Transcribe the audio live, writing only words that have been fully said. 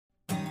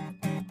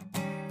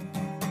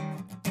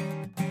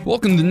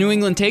Welcome to New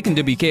England Take on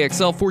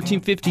WKXL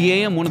 1450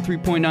 AM,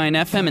 103.9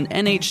 FM, and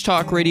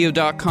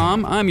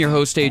NHTalkRadio.com. I'm your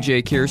host,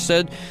 AJ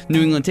Kierstead.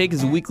 New England Take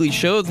is a weekly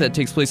show that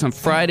takes place on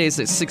Fridays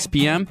at 6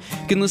 p.m.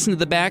 You can listen to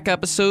the back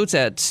episodes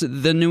at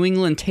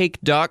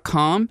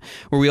thenewenglandtake.com,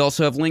 where we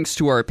also have links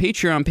to our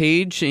Patreon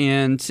page,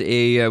 and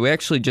we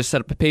actually just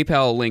set up a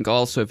PayPal link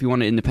also if you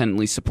want to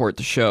independently support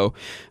the show.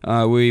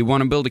 We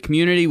want to build a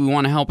community. We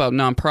want to help out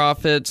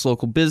nonprofits,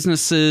 local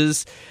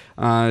businesses.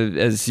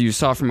 As you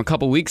saw from a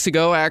couple weeks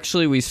ago,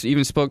 actually, we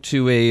even spoke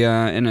to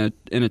an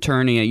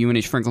attorney at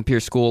UNH Franklin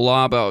Pierce School of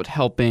Law about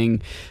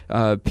helping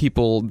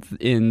people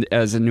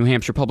as a New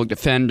Hampshire public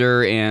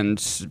defender and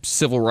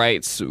civil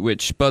rights,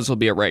 which Buzz will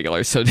be a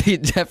regular. So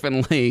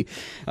definitely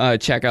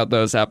check out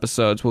those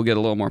episodes. We'll get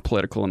a little more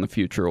political in the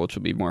future, which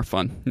will be more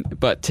fun.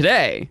 But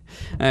today,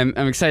 I'm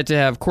excited to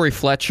have Corey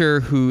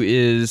Fletcher, who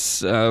is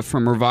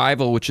from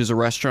Revival, which is a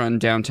restaurant in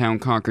downtown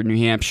Concord, New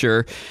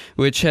Hampshire,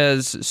 which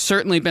has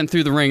certainly been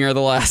through the ringer the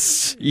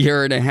last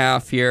year and a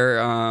half here,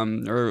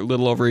 or a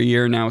little over a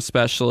year now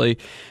especially.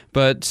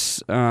 But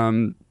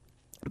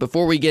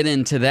before we get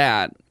into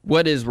that,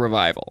 what is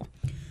Revival?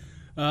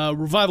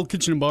 Revival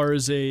Kitchen and Bar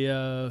is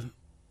a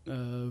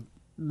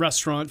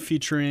restaurant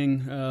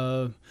featuring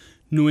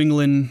New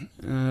England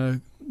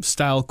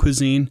style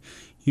cuisine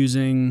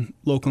using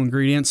local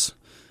ingredients,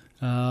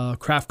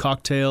 craft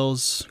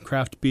cocktails,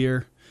 craft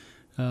beer.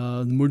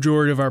 The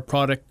majority of our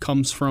product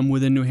comes from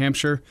within New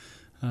Hampshire.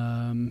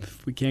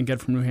 If we can't get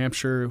it from New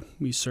Hampshire,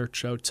 we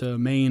search out to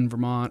Maine,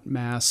 Vermont,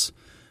 Mass.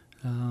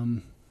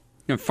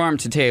 Farm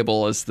to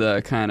table is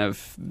the kind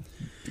of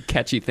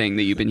catchy thing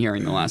that you've been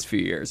hearing the last few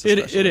years.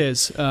 It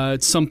is.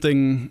 It's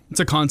something. It's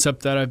a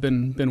concept that I've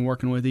been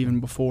working with even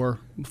before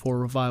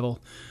Revival.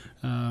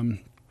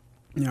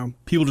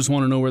 People just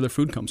want to know where their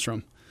food comes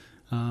from.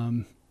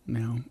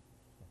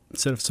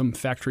 Instead of some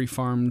factory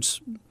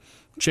farmed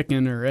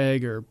chicken or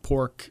egg or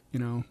pork,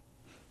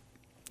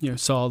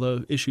 saw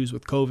the issues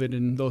with COVID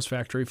and those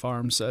factory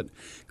farms that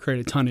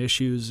created a ton of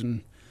issues.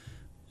 And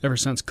ever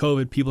since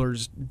COVID, people are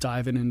just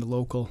diving into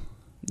local.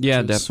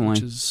 Yeah,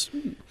 definitely.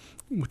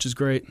 Which is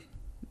great.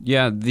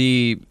 Yeah,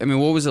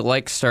 what was it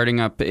like starting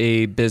up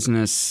a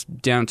business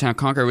downtown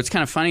Concord? What's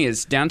kind of funny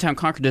is downtown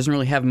Concord doesn't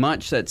really have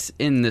much that's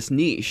in this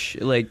niche.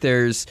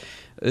 There's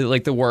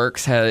the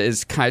Works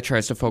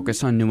tries to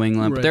focus on New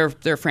England, right.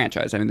 But they're a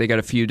franchise. They got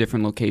a few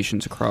different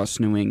locations across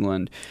New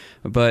England.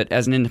 But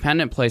as an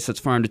independent place that's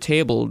farm to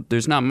table,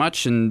 there's not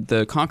much in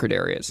the Concord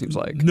area, it seems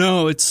like.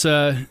 No, it's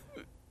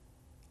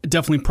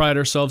definitely pride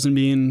ourselves in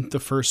being the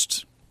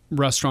first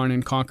restaurant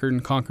in Concord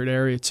and Concord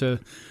area to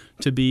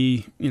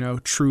be,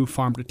 true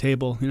farm to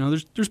table.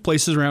 There's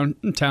places around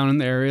town in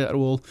the area that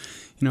will,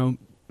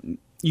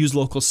 use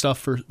local stuff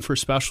for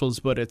specials,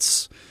 but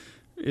it's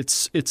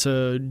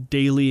a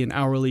daily and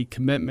hourly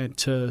commitment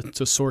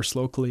to source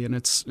locally, and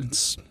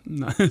it's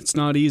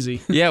not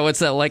easy. Yeah, what's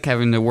that like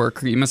having to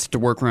work? You must have to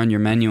work around your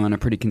menu on a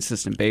pretty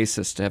consistent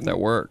basis to have that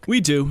work. We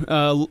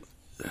do.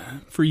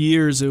 For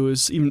years, it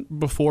was even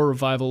before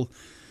Revival.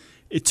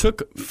 It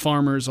took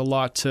farmers a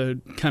lot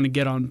to kind of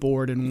get on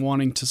board and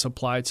wanting to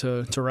supply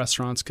to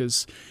restaurants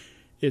because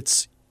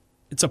it's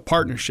a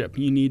partnership.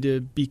 You need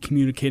to be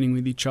communicating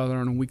with each other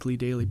on a weekly,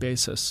 daily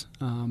basis.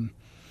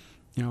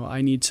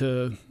 I need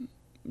to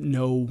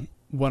know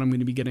what I'm going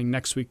to be getting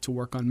next week to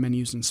work on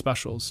menus and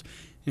specials.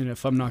 And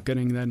if I'm not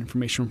getting that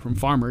information from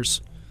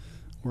farmers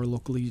or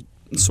local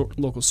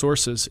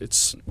sources,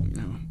 it's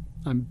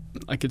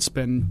I could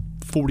spend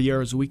 40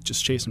 hours a week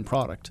just chasing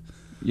product.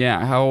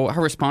 Yeah, how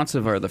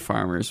responsive are the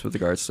farmers with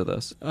regards to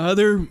this?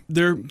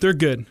 They're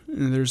good.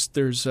 There's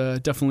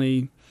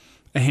definitely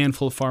a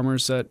handful of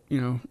farmers that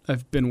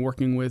I've been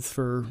working with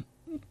for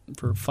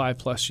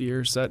 5+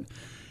 years that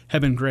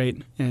have been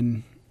great,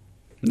 and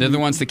they're the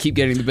ones that keep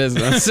getting the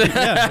business.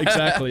 Yeah,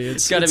 exactly.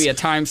 It's got to be a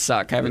time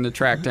suck having to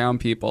track down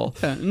people.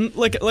 Yeah, and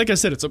like I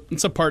said,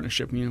 it's a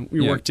partnership.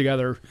 We work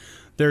together.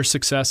 Their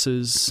success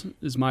is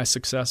my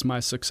success. My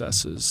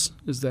success is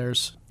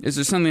theirs. Is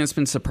there something that's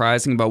been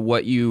surprising about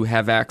what you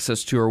have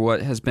access to, or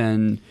what has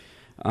been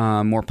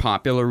more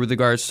popular with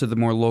regards to the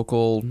more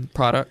local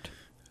product?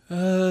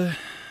 Nothing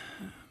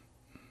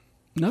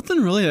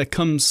really that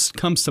comes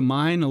to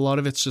mind. A lot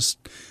of it's just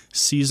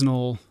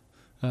seasonal,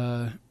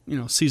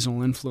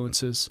 seasonal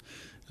influences.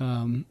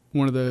 One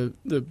of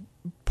the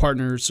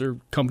partners or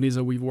companies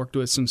that we've worked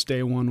with since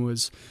day one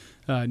was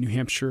New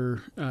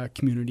Hampshire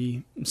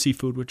Community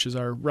Seafood, which is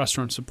our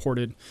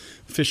restaurant-supported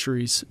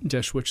fisheries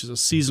dish, which is a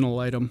seasonal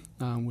item,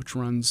 which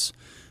runs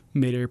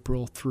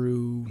mid-April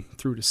through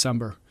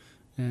December.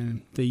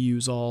 And they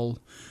use all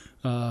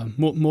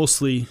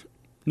mostly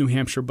New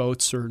Hampshire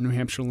boats or New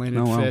Hampshire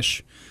landed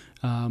fish.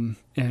 And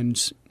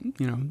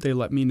they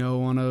let me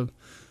know on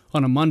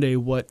a Monday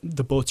what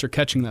the boats are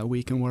catching that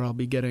week and what I'll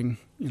be getting,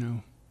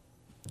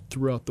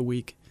 throughout the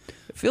week.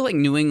 I feel like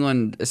New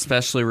England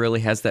especially really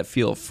has that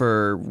feel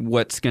for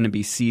what's going to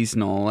be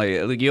seasonal.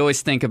 Like you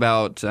always think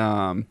about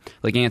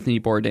like Anthony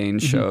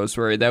Bourdain's shows,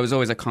 where that was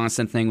always a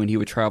constant thing when he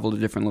would travel to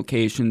different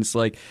locations.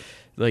 Like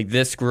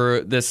this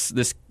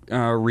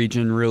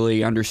region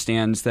really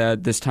understands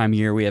that this time of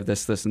year we have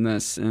this, this, and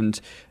this. And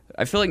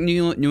I feel like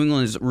New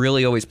England is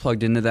really always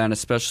plugged into that,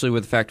 especially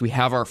with the fact we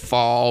have our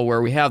fall where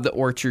we have the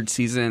orchard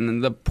season,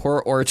 and the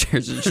poor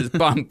orchards are just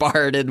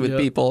bombarded with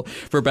people,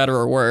 for better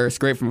or worse.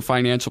 Great from a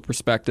financial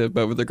perspective,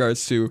 but with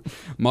regards to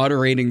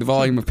moderating the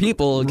volume of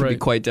people, it can be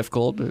quite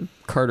difficult.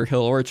 Carter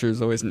Hill Orchard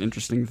is always an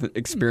interesting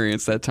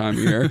experience that time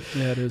of year.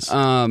 Yeah, it is.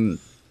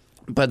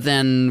 But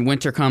then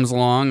winter comes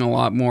along, a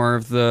lot more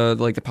of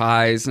the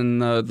pies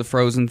and the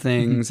frozen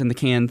things and the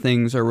canned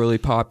things are really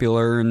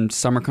popular, and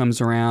summer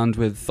comes around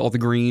with all the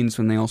greens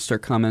when they all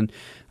start coming.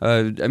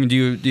 I mean, do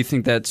you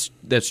think that's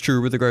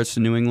true with regards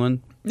to New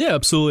England? Yeah,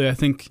 absolutely. I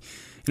think,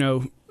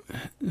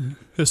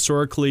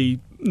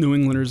 historically, New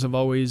Englanders have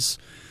always,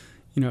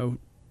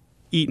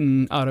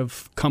 eaten out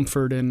of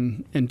comfort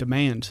and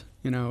demand.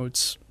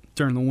 It's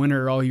during the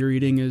winter, all you're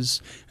eating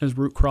is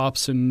root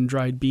crops and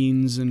dried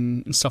beans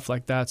and stuff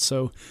like that.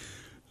 So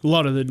a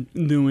lot of the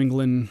New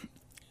England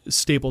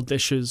staple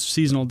dishes,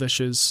 seasonal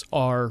dishes,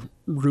 are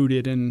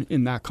rooted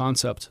in that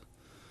concept.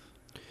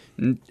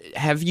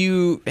 Has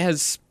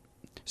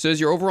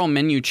your overall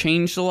menu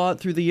changed a lot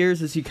through the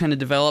years as you kind of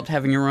developed,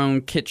 having your own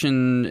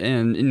kitchen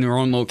and in your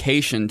own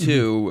location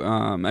too?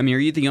 Mm-hmm. I mean, are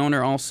you the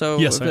owner also?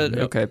 Yes, of it? I am.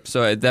 Yep. Okay,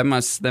 so that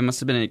must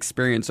have been an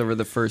experience over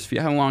the first few.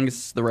 How long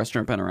has the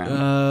restaurant been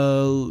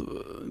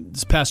around?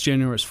 This past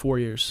January is 4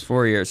 years.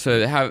 4 years.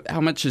 So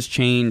how much has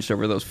changed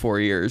over those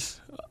 4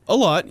 years? A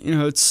lot.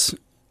 I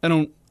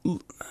don't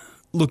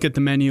look at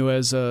the menu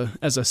as a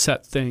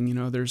set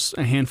thing. There's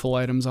a handful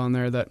of items on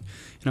there that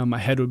my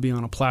head would be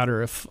on a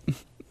platter if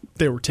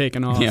they were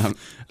taken off. Yeah, you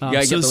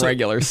gotta get the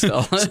regular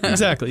still.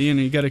 Exactly.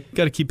 You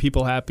gotta keep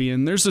people happy,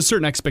 and there's a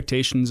certain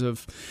expectations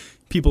of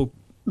people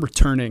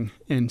returning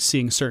and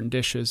seeing certain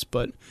dishes.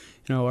 But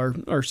our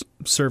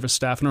service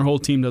staff and our whole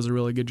team does a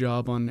really good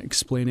job on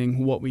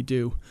explaining what we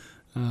do,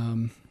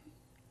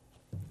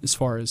 as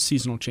far as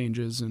seasonal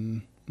changes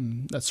and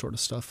that sort of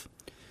stuff.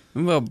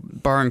 Well,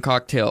 bar and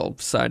cocktail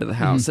side of the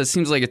house, that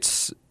seems like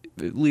it's,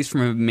 at least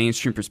from a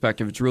mainstream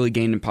perspective, it's really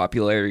gained in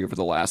popularity over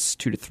the last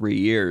 2 to 3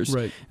 years.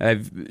 Right.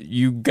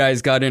 You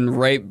guys got in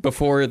right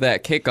before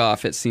that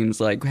kickoff, it seems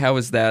like. How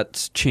has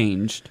that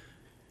changed?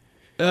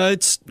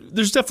 There's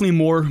definitely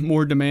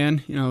more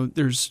demand.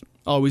 There's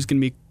always going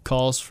to be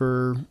calls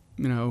for,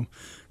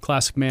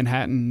 classic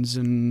Manhattans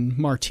and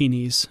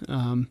martinis.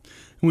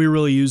 We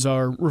really use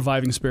our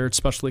Reviving Spirits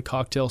specialty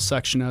cocktail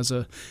section as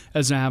an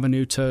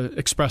avenue to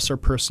express our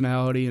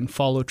personality and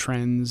follow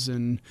trends.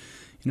 And,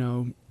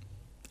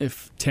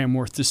 if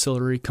Tamworth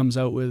Distillery comes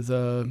out with,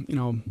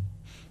 an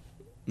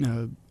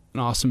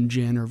awesome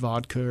gin or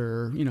vodka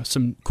or,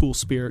 some cool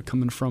spirit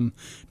coming from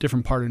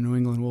different part of New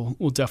England,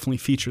 we'll definitely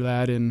feature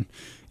that in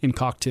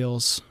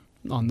cocktails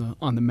on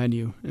the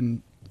menu.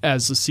 And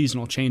as the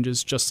seasonal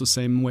changes, just the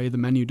same way the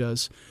menu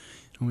does.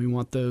 And we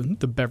want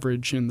the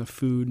beverage and the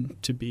food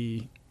to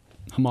be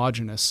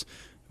homogeneous.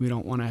 We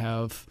don't want to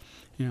have,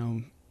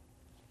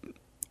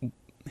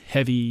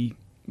 heavy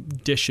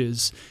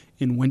dishes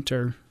in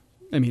winter.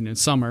 In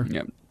summer.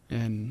 Yep.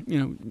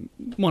 And,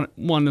 want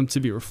them to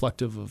be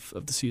reflective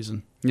of the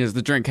season. Yes,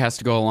 the drink has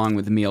to go along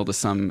with the meal to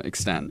some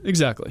extent.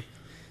 Exactly.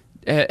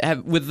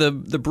 With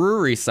the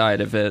brewery side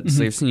of it,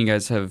 so I've seen you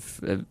guys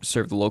have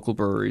served the local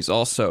breweries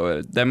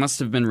also. That must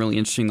have been really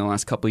interesting the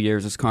last couple of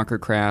years as Concord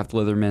Craft,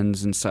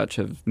 Litherman's, and such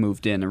have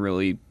moved in and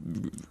really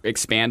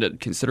expanded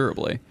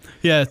considerably.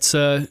 Yeah, it's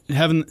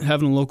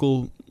having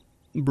local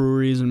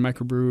breweries and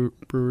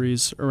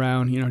microbreweries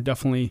around,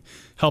 definitely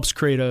helps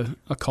create a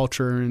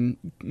culture and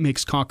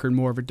makes Concord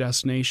more of a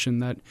destination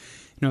that,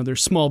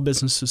 there's small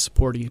businesses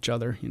supporting each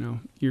other.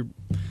 You're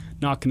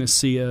not going to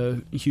see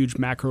a huge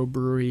macro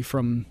brewery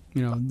from,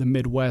 the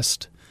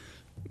Midwest,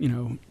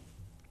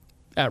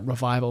 at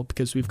Revival,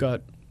 because we've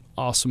got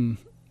awesome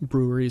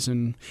breweries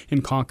in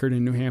Concord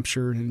and New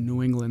Hampshire and in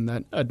New England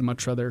that I'd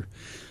much rather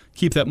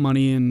keep that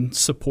money and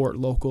support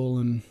local,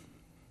 and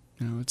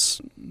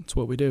it's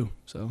what we do.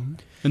 So,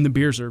 and the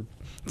beers are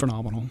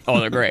phenomenal. Oh,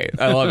 they're great.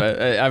 I love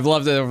it. I've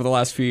loved it over the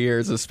last few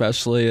years,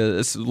 especially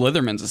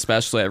Litherman's.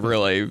 Especially, I've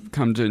really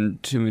come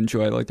to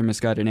enjoy like the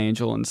Misguided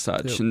Angel and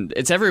such. Yep. And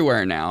it's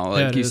everywhere now.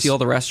 Like you see all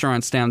the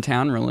restaurants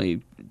downtown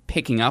really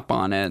picking up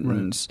on it,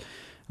 right.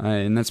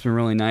 And that's been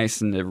really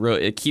nice. And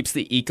it keeps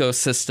the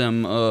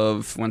ecosystem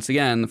of, once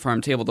again, the farm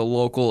table, the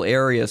local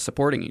area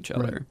supporting each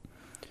other.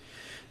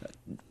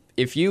 Right.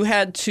 If you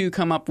had to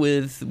come up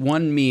with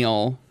one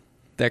meal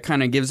that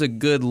kind of gives a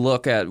good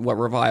look at what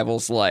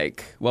Revival's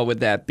like, what would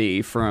that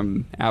be,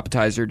 from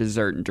appetizer,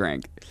 dessert, and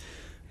drink?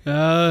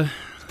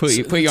 Put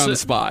you on the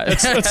spot.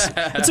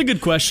 That's a good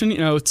question.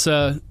 It's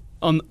on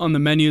the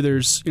menu.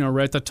 There's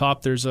right at the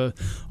top. There's a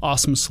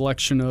awesome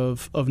selection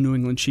of New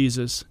England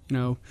cheeses.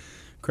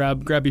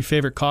 Grab your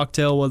favorite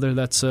cocktail, whether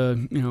that's a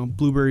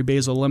blueberry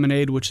basil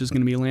lemonade, which is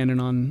going to be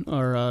landing on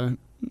our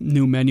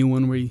new menu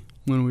when we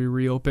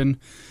reopen,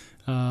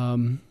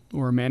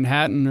 or a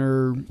Manhattan,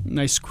 or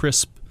nice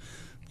crisp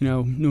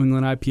New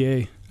England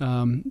IPA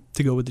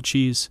to go with the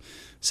cheese.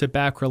 Sit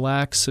back,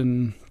 relax,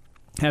 and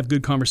have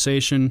good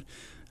conversation.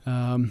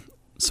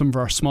 some of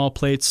our small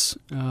plates.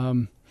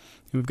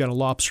 We've got a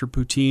lobster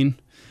poutine,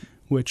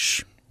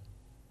 which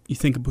you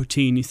think of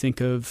poutine, you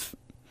think of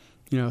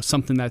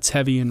something that's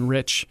heavy and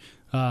rich.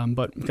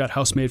 But we've got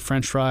house-made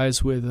French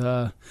fries with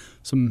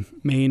some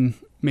Maine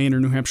or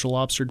New Hampshire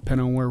lobster,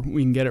 depending on where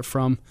we can get it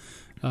from.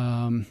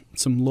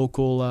 Some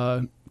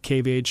local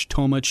cave-aged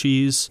Toma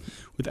cheese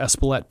with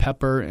Espelette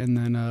pepper, and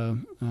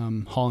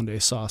then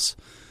hollandaise sauce.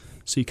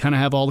 So you kind of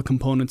have all the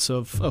components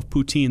of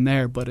poutine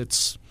there, but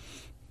it's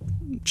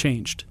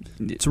changed.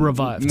 It's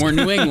revived. More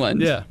New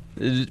England. Yeah.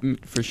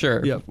 For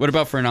sure. Yeah. What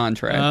about for an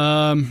entree?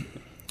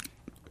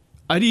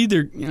 I'd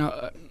either,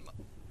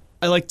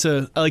 I like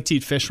to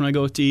eat fish when I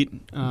go to eat,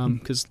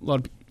 because a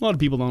lot of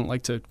people don't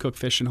like to cook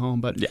fish at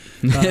home. But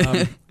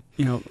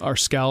our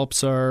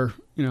scallops are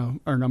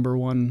our number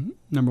one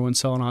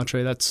selling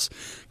entree. That's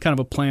kind of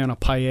a play on a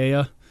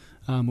paella.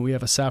 We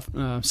have a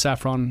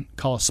saffron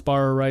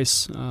calaspara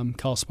rice.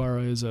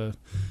 Calaspara is a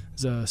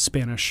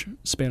Spanish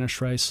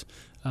rice.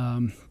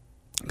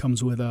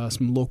 Comes with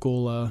some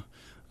local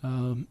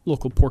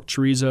pork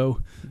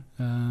chorizo,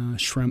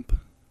 shrimp,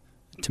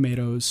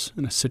 tomatoes,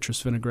 and a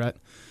citrus vinaigrette.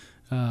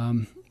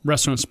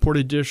 Restaurant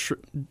supported dish,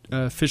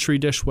 fishery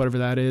dish, whatever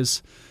that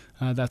is.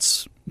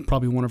 That's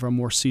probably one of our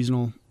more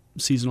seasonal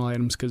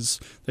items because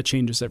that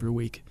changes every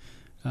week.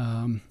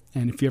 And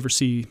if you ever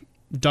see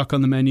duck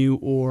on the menu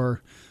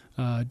or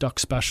duck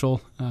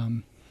special,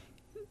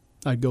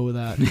 I'd go with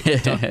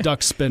that.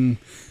 Duck's been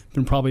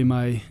probably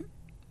my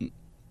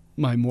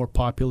more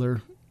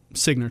popular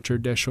signature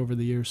dish over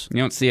the years. You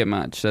don't see it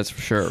much, that's for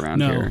sure,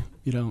 around here. No,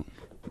 you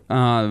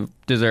don't.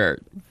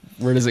 Dessert.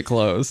 Where does it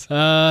close?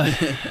 Our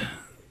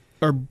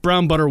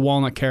brown butter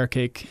walnut carrot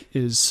cake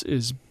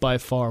is by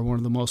far one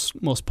of the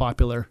most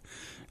popular.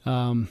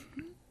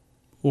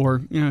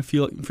 Or if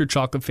you're a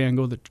chocolate fan,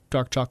 go with the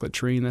dark chocolate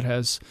tureen that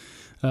has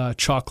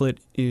chocolate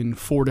in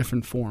 4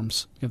 different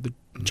forms. You have the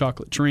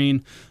chocolate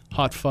tureen,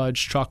 hot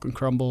fudge, chocolate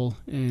crumble,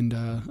 and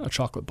a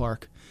chocolate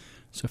bark.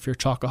 So if you're a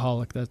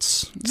chocoholic,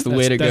 that's the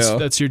way to go.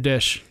 That's your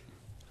dish.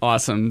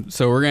 Awesome.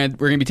 So we're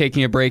gonna be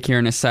taking a break here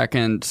in a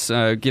second.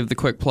 Give the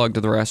quick plug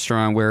to the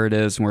restaurant, where it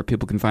is, and where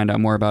people can find out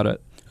more about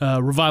it.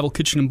 Revival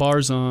Kitchen and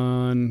Bars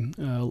on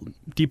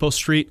Depot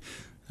Street,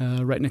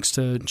 right next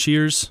to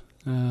Cheers.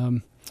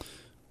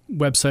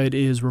 Website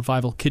is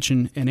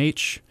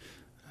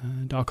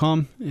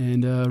revivalkitchennh.com,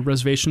 and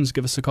reservations,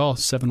 give us a call,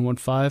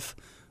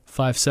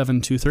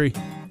 715-5723.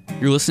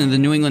 You're listening to the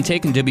New England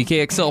Take on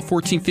WKXL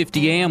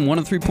 1450 AM,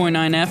 103.9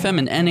 FM,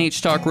 and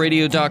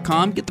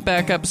nhtalkradio.com. Get the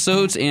back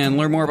episodes and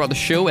learn more about the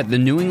show at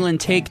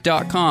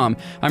thenewenglandtake.com.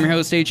 I'm your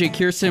host, AJ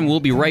Kirsten.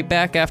 We'll be right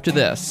back after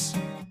this.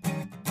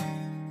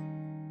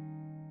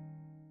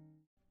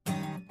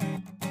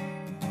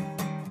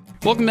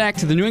 Welcome back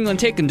to the New England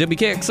Take on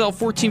WKXL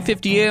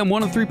 1450 AM,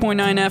 103.9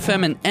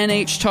 FM, and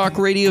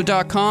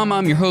nhtalkradio.com.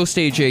 I'm your host,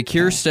 AJ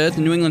Kierstead.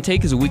 The New England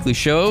Take is a weekly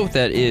show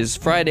that is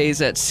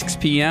Fridays at 6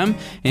 p.m.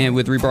 and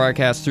with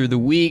rebroadcast through the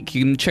week.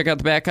 You can check out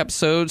the back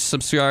episodes,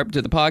 subscribe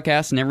to the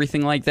podcast, and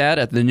everything like that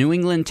at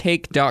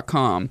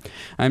thenewenglandtake.com.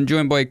 I'm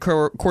joined by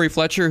Corey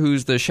Fletcher,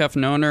 who's the chef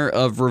and owner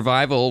of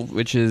Revival,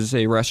 which is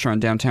a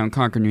restaurant downtown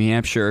Concord, New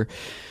Hampshire.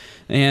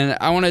 And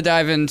I want to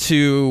dive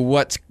into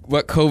what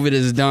COVID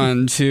has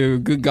done to,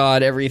 good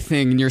God,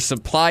 everything in your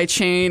supply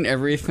chain,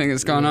 everything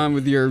that's gone on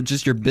with your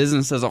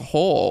business as a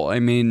whole. I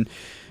mean,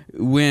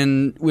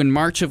 when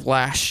March of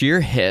last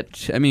year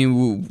hit, I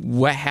mean,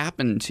 what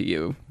happened to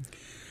you?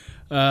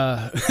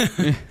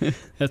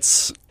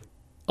 That's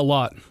a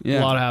lot.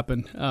 Yeah. A lot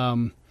happened.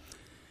 I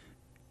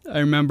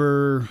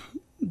remember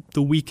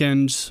the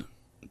weekend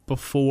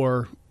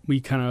before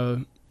we kind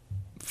of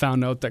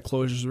found out that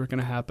closures were going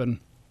to happen.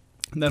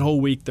 That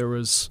whole week there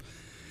was,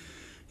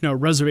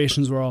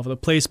 reservations were all over the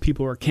place.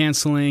 People were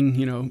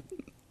canceling,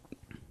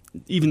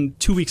 even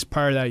 2 weeks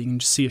prior to that, you can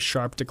just see a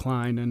sharp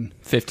decline. And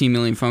 15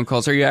 million phone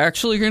calls. Are you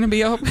actually going to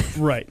be open?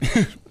 Right.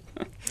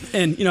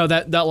 And,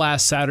 that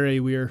last Saturday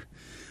we were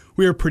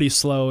pretty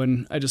slow,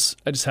 and I just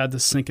had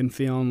this sinking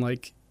feeling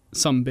like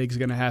something big's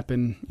going to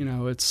happen.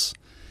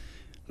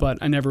 But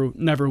I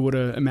never would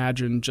have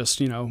imagined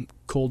just,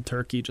 cold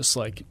turkey, just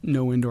like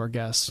no indoor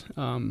guests.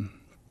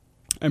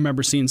 I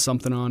remember seeing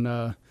something on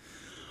the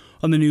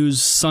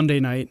news Sunday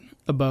night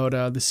about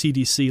the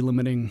CDC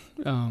limiting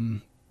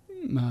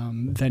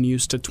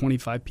venues to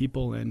 25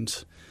 people,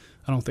 and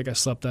I don't think I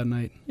slept that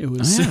night. It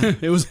was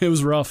it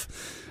was rough.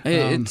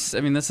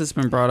 This has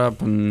been brought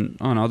up on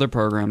other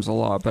programs a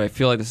lot, but I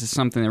feel like this is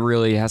something that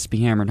really has to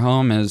be hammered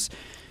home. Is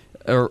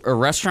a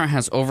restaurant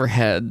has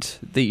overhead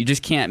that you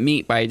just can't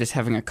meet by just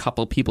having a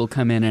couple people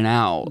come in and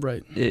out.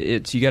 Right. You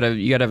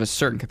gotta have a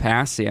certain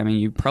capacity. I mean,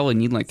 you probably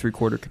need like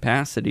 3/4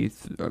 capacity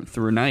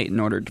through a night in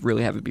order to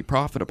really have it be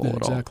profitable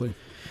at all. Exactly.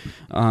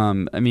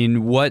 I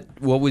mean, what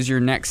was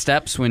your next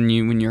steps when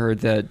you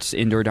heard that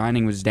indoor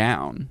dining was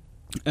down?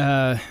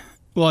 Well,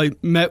 I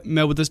met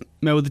with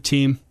the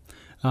team,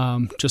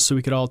 just so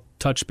we could all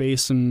touch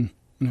base and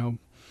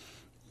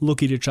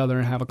look at each other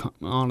and have an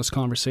honest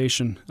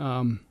conversation.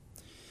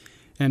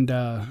 And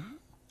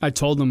I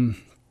told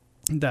them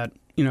that,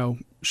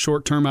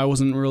 short term, I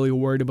wasn't really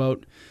worried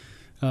about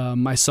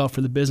myself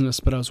or the business,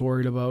 but I was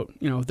worried about,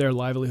 their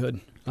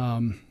livelihood.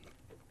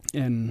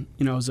 And,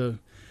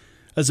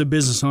 as a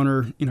business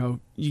owner,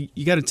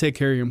 you got to take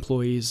care of your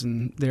employees,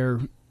 and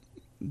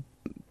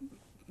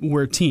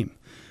we're a team.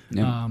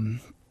 Yeah.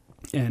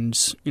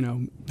 And,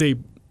 they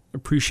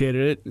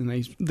appreciated it, and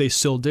they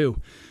still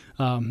do.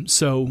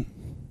 So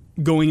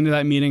going into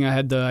that meeting, I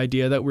had the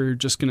idea that we were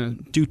just going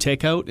to do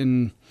takeout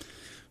and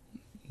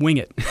wing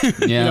it.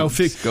 Yeah,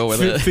 go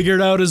with it. Figure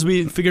it out as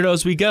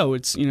we go.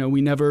 It's,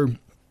 we never,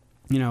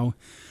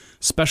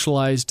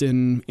 specialized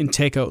in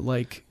takeout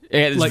like.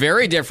 It's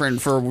very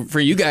different for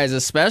you guys,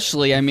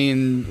 especially. I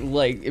mean,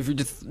 like, if you're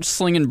just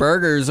slinging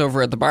burgers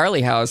over at the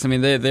Barley House, I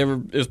mean,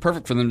 it was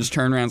perfect for them to just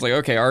turn around and say,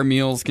 okay, our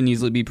meals can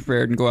easily be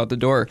prepared and go out the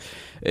door.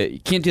 You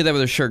can't do that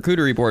with a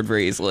charcuterie board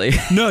very easily.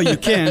 No, you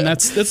can.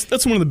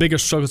 That's one of the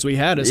biggest struggles we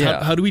had is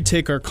how do we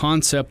take our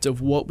concept of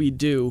what we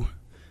do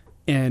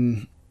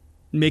and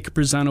make it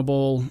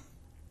presentable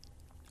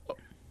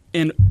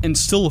and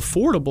still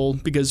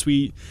affordable, because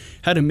we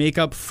had to make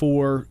up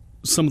for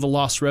some of the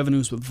lost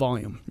revenues with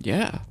volume.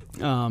 Yeah.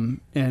 Me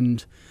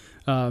and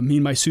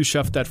my sous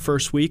chef that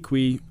first week,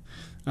 we're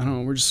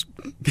just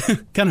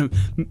kind of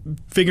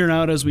figuring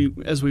out as we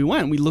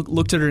went. We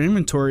looked at our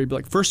inventory,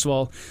 like, first of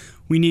all,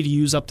 we need to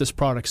use up this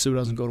product so it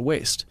doesn't go to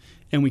waste.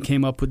 And we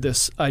came up with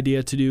this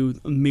idea to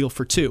do a meal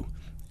for two,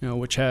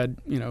 which had,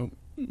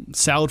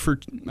 salad for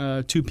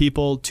 2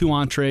 people, 2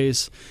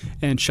 entrees,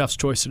 and chef's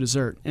choice of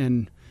dessert.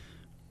 And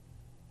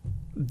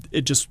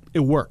it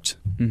worked.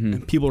 Mm-hmm.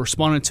 And people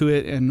responded to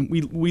it, and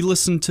we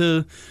listened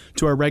to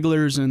our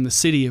regulars in the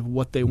city of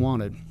what they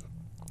wanted,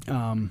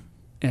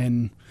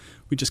 and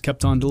we just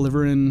kept on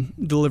delivering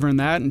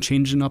that and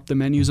changing up the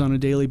menus on a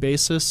daily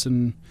basis,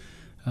 and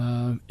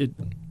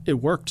it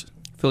worked.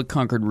 I feel like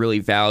Concord really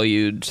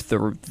valued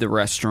the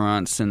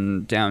restaurants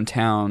in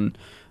downtown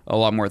a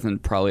lot more than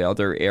probably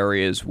other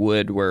areas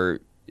would,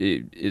 where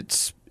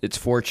it's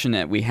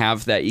fortunate we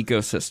have that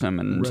ecosystem.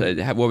 And right.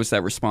 What was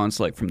that response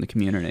like from the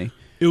community?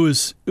 It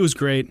was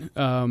great.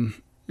 One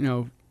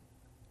of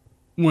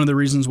the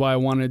reasons why I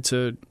wanted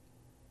to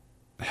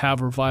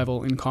have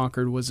Revival in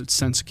Concord was its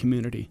sense of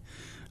community.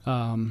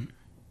 And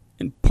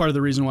part of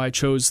the reason why I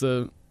chose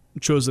the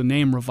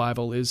name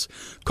Revival is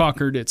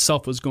Concord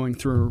itself was going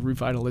through a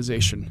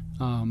revitalization.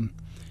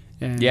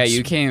 And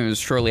you came. It was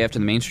shortly after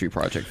the Main Street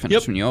project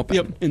finished when you opened.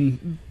 Yep.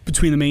 And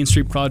between the Main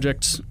Street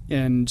project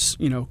and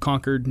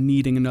Concord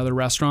needing another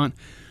restaurant,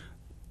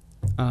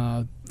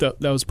 that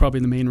was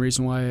probably the main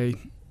reason why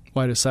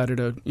I decided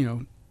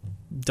to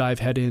dive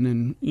head in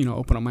and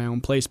open up my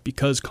own place,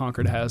 because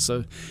Concord has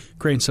a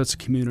great sense of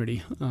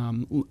community,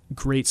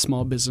 great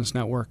small business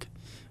network,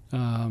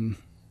 and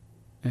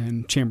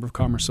Chamber of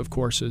Commerce, of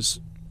course, is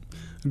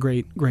a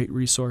great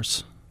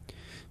resource.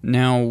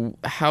 Now,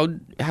 how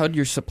did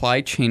your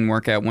supply chain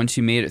work out once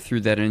you made it through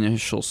that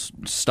initial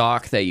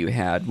stock that you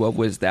had? What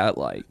was that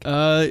like?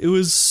 It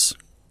was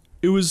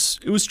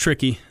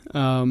tricky.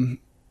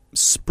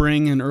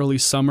 Spring and early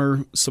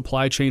summer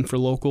supply chain for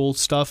local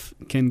stuff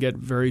can get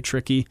very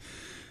tricky.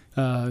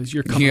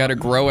 You got to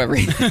grow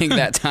everything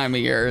that time of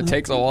year. It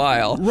takes a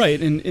while,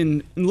 right?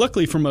 And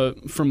luckily, from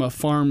a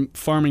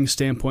farming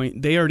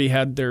standpoint, they already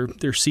had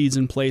their seeds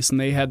in place, and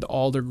they had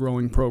all their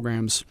growing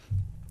programs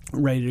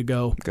ready to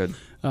go. Good.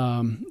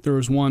 There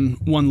was one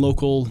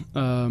local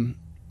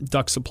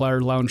duck supplier,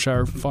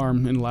 Loudonshire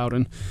Farm in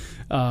Loudon,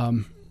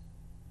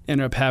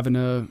 ended up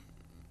having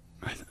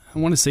I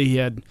want to say he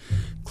had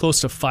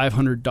close to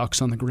 500 ducks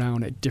on the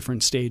ground at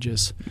different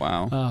stages.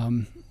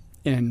 Wow.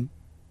 And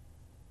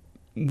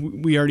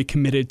we already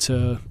committed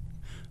to,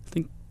 I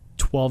think,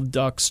 12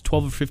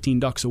 or 15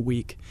 ducks a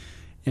week.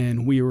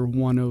 And we were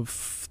one of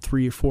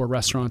 3 or 4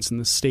 restaurants in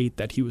the state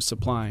that he was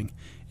supplying.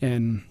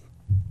 And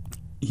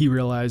he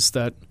realized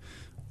that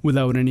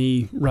without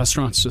any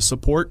restaurants to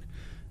support,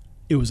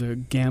 it was a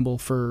gamble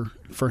for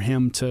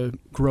him to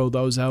grow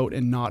those out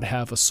and not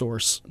have a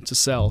source to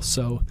sell.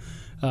 So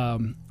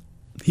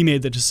he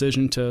made the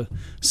decision to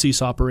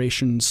cease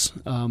operations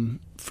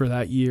for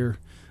that year.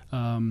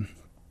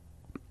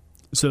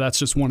 So that's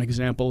just one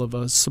example of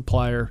a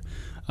supplier,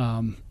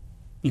 upending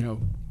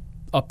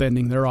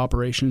their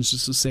operations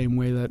just the same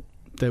way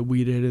that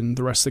we did and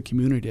the rest of the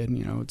community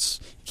did. It's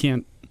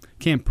can't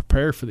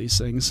prepare for these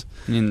things.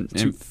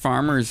 And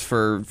farmers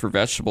for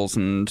vegetables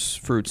and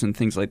fruits and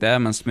things like that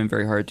must have been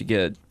very hard to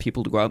get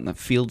people to go out in the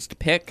fields to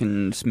pick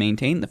and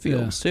maintain the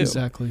fields too.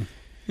 Exactly.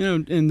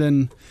 And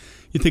then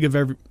you think of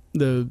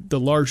the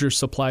larger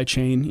supply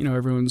chain.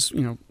 Everyone's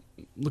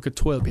look at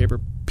toilet paper.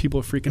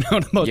 People are freaking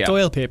out about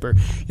toilet paper.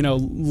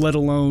 Let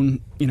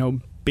alone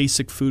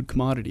basic food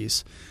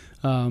commodities.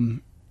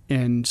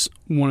 And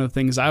one of the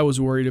things I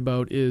was worried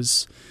about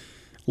is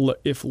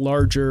if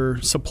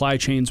larger supply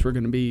chains were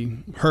going to be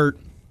hurt,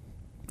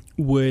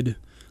 would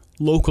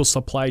local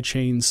supply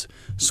chains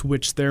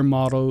switch their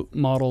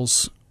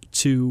models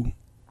to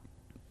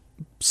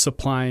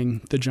supplying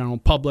the general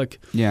public?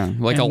 Yeah,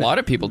 like a lot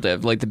of people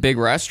did. Like the big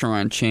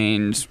restaurant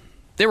chains,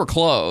 they were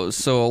closed.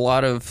 So a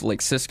lot of like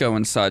Cisco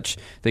and such,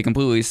 they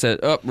completely said,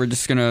 "Oh, we're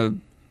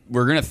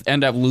gonna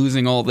end up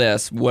losing all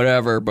this,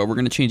 whatever, but we're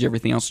gonna change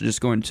everything else to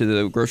just go into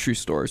the grocery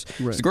stores."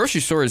 Right. So the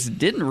grocery stores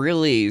didn't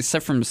really,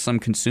 except from some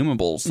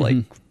consumables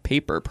like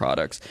paper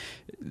products,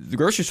 the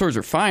grocery stores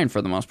are fine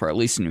for the most part, at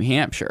least in New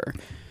Hampshire.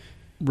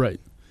 Right.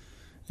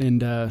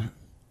 And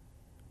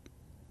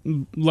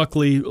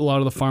luckily, a lot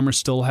of the farmers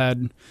still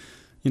had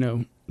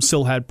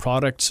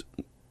product,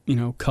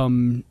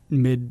 come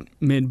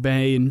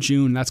mid-May and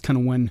June. That's kind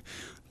of when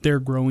their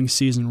growing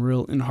season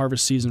and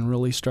harvest season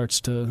really starts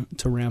to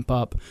ramp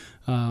up.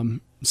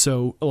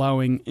 So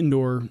allowing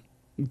indoor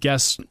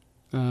guests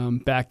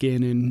back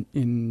in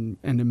end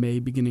of May,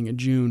 beginning of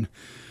June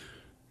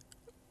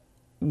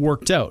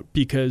worked out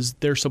because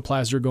their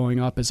supplies are going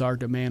up as our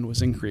demand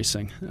was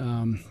increasing.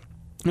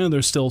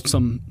 There's still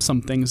some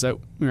things that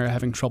we're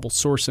having trouble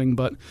sourcing,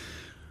 but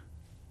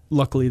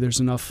luckily there's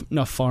enough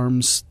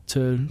farms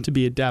to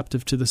be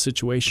adaptive to the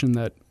situation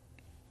that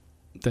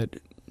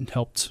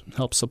helped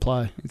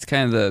supply. It's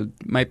kind of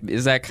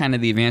is that kind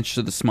of the advantage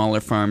of the smaller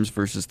farms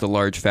versus the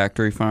large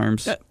factory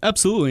farms?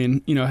 Absolutely,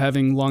 and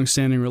having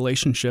long-standing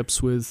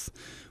relationships with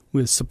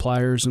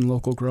suppliers and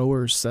local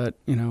growers that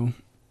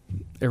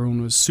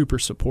everyone was super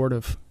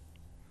supportive.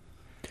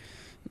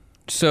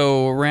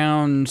 So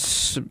around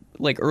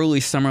like early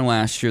summer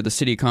last year, the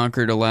city of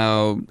Concord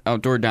allowed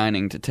outdoor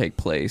dining to take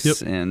place. Yep.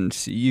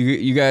 And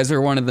you guys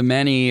are one of the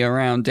many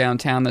around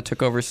downtown that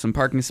took over some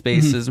parking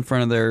spaces in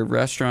front of their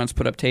restaurants,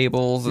 put up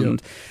tables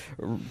and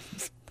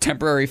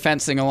temporary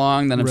fencing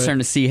along that I'm starting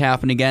to see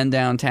happen again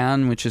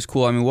downtown, which is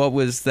cool. I mean, what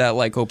was that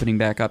like opening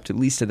back up to, at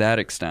least to that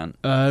extent?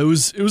 It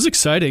was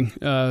exciting.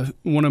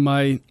 One of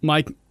my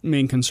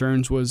main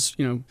concerns was,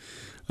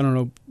 I don't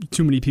know,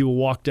 too many people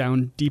walk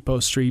down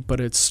Depot Street,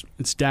 but it's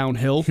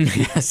downhill,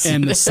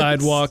 and the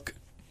sidewalk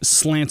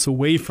slants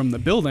away from the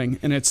building,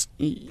 and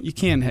you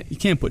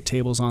can't put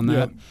tables on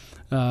that.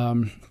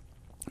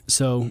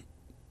 So,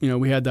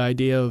 we had the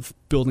idea of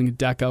building a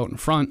deck out in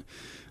front.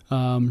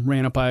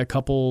 Ran it by a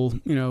couple,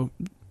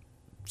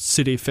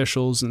 city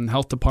officials and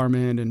health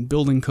department and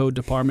building code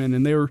department,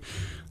 and they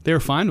were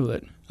fine with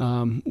it.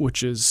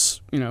 Which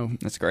is,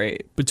 that's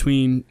great.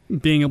 Between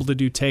being able to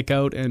do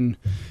takeout and,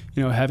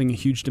 having a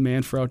huge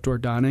demand for outdoor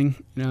dining,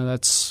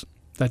 that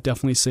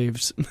definitely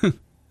saved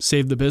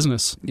the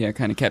business. Yeah,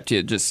 kind of kept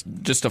you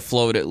just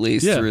afloat at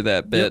least through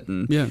that bit.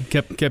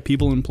 Kept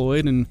people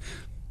employed and,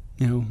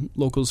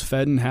 locals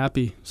fed and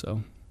happy.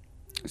 So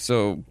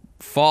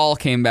fall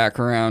came back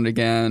around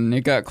again.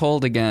 It got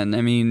cold again.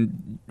 I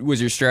mean,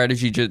 was your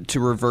strategy to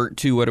revert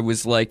to what it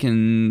was like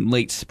in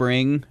late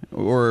spring,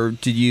 or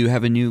did you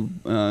have a new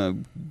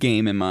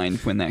game in mind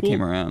when that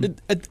came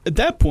around? At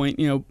that point,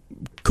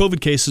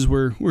 COVID cases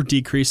were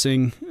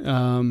decreasing.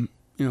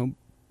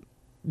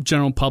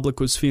 General public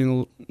was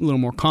feeling a little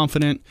more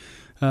confident.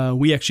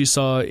 We actually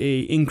saw a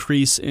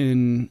increase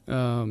in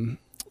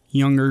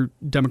younger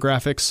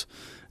demographics.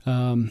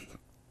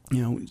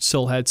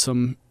 Still had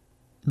some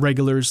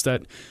regulars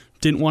that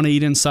didn't want to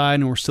eat inside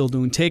and were still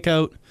doing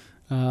takeout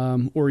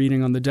or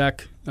eating on the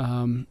deck.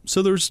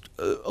 So there's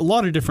a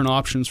lot of different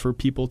options for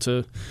people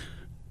to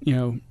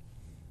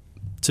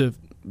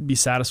be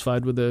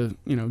satisfied with the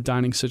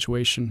dining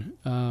situation.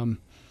 And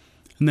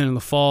then in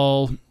the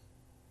fall,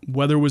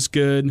 weather was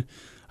good.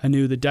 I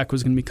knew the deck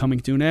was going to be coming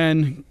to an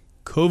end.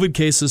 COVID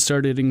cases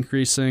started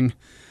increasing.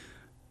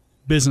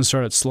 Business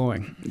started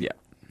slowing.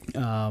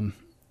 Yeah.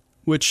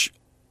 Which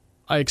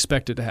I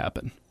expected to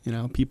happen.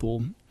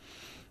 People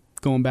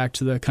going back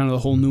to the kind of the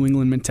whole New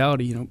England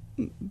mentality,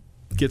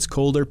 gets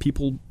colder,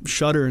 people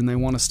shudder and they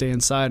want to stay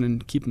inside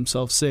and keep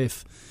themselves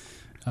safe.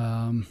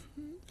 And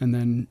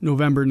then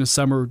November and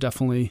December were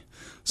definitely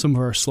some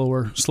of our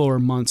slower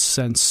months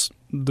since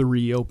the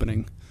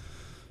reopening.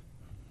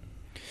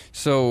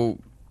 So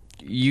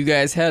you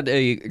guys had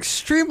a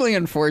extremely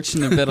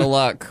unfortunate bit of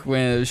luck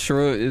when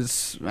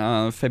is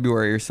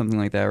February or something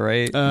like that,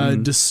 right?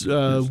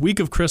 Week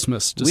of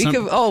Christmas.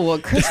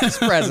 Christmas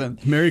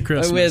present. Merry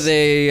Christmas. With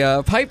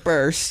a pipe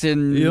burst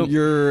in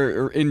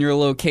your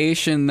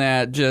location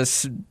that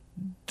just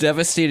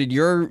devastated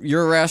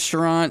your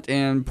restaurant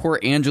and poor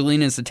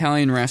Angelina's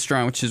Italian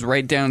restaurant, which is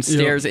right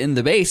downstairs in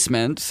the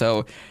basement.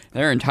 So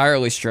they're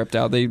entirely stripped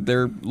out.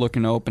 They're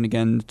looking to open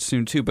again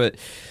soon too, but.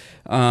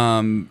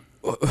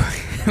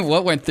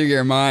 What went through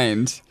your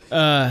mind?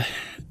 I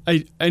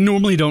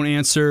normally don't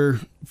answer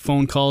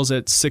phone calls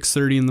at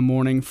 6:30 in the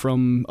morning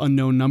from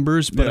unknown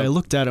numbers, but I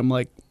looked at them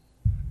like,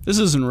 this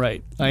isn't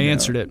right. I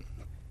answered it.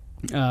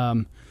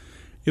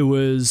 It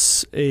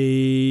was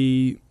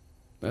a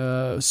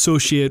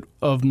associate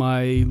of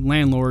my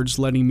landlord's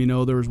letting me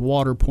know there was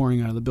water pouring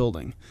out of the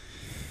building.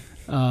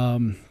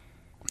 I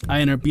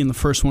ended up being the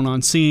first one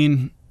on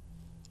scene,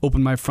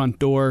 opened my front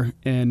door,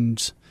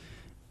 and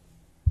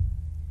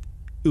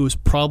it was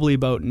probably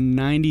about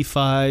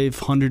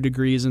 100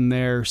 degrees in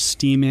there,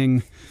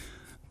 steaming,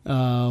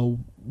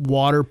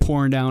 water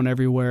pouring down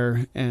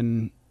everywhere,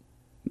 and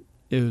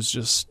it was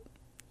just,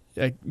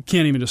 I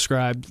can't even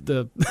describe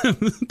the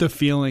the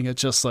feeling.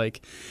 It's just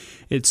like,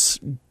 it's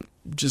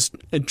just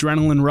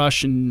adrenaline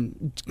rush,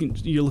 and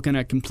you're looking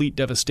at complete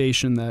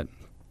devastation. That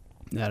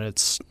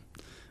it's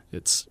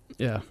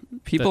yeah.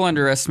 People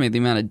underestimate the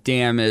amount of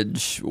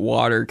damage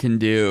water can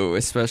do,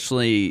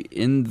 especially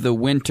in the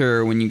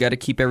winter when you got to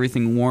keep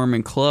everything warm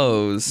and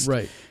closed.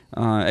 Right.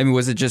 I mean,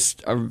 was it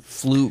just a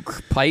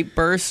fluke pipe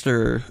burst,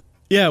 or?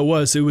 Yeah, it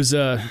was. It was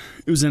in a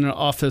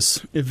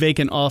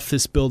vacant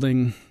office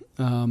building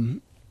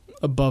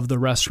above the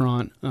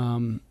restaurant.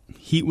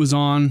 Heat was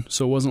on,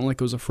 so it wasn't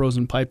like it was a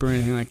frozen pipe or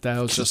anything like that.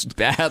 It was just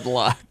bad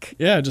luck.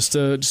 Yeah, just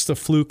a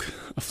fluke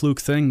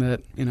thing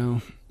that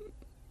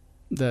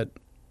that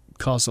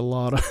caused a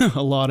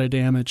lot of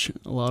damage.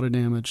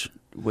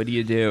 What do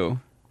you do?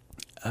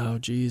 Oh,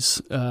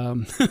 geez.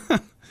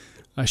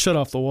 I shut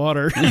off the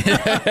water,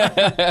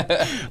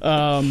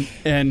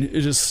 and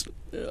it just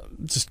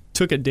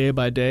took it day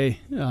by day.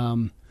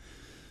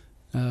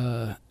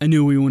 I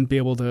knew we wouldn't be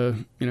able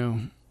to,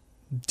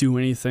 do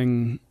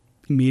anything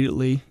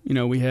immediately.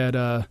 We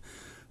had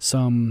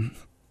some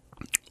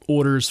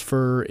orders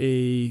for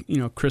a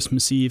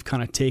Christmas Eve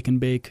kind of take and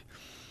bake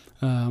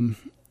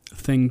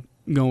thing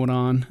going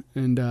on,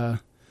 and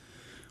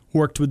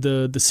worked with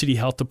the city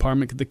health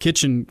department. The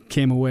kitchen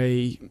came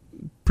away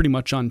pretty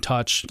much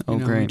untouched.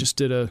 Great. We just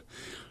did a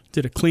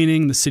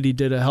cleaning. The city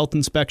did a health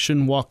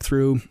inspection, walked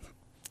through,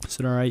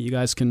 said, all right, you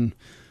guys can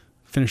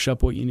finish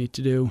up what you need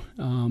to do.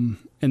 And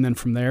then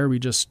from there, we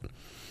just,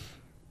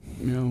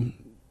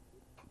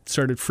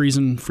 started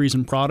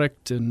freezing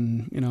product,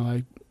 and,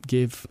 I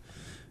gave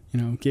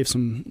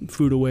some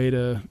food away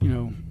to,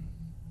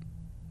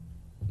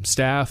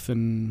 staff,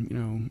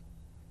 and,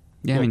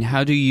 Yeah, I mean,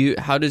 how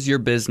does your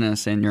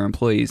business and your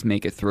employees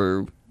make it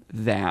through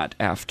that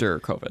after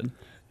COVID?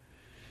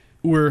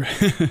 We're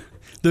I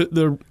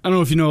don't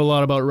know if you know a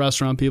lot about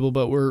restaurant people,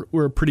 but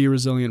we're a pretty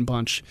resilient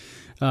bunch.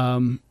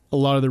 A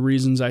lot of the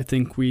reasons I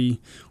think we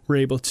were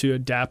able to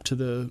adapt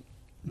to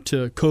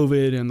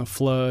COVID and the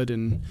flood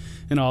and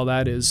all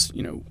that is,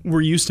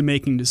 we're used to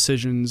making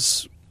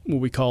decisions, what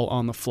we call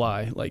on the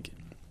fly. Like,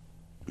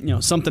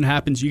 something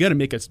happens, you got to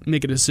make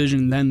a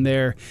decision then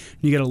there.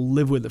 And you got to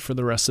live with it for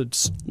the rest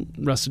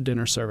of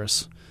dinner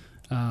service.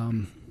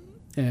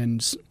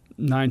 And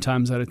 9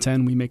 times out of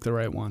 10, we make the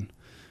right one.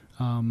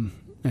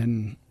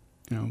 And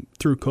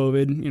through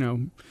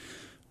COVID,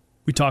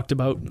 we talked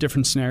about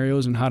different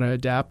scenarios and how to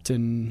adapt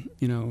and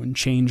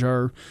change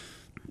our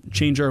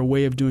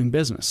way of doing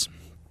business.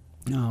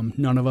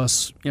 None of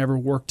us ever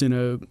worked in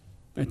a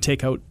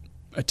takeout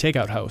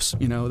house,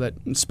 that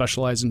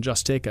specialized in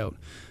just takeout.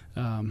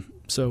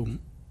 So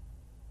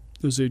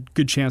it was a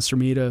good chance for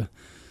me to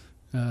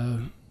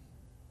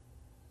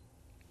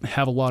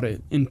have a lot of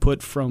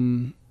input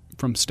from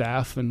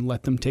staff and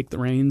let them take the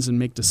reins and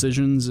make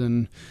decisions,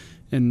 and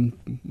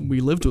we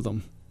lived with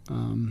them.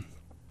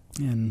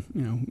 And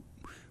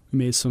we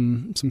made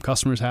some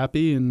customers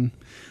happy, and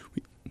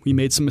we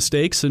made some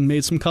mistakes and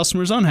made some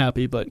customers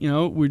unhappy. But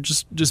we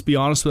just be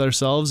honest with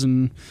ourselves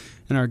and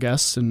our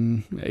guests,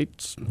 and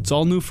it's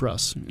all new for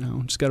us.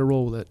 Just got to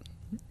roll with it.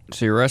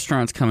 So your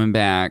restaurant's coming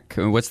back.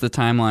 What's the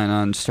timeline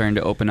on starting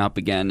to open up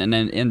again?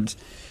 And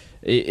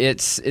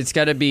it's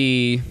got to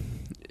be.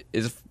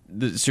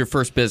 It's your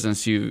first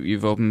business.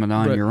 You've opened it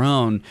on right. your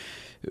own.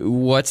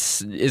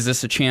 Is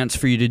this a chance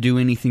for you to do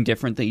anything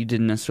different that you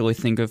didn't necessarily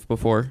think of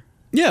before?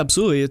 Yeah,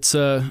 absolutely. It's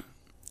kind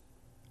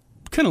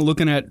of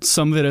looking at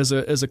some of it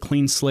as a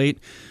clean slate.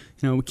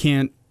 We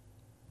can't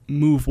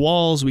move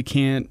walls. We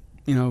can't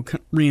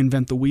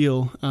reinvent the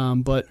wheel.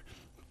 But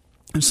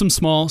there's some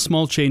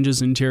small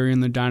changes interior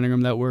in the dining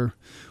room that we're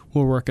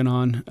working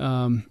on.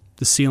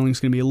 The ceiling's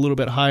going to be a little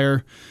bit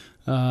higher,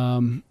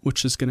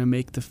 which is going to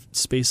make the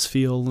space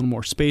feel a little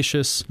more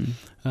spacious.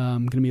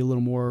 Going to be a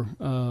little more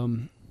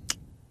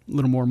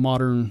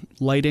modern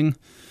lighting.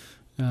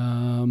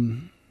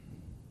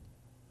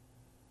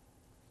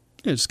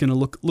 It's going to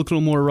look a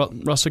little more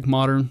rustic,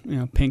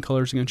 modern. Paint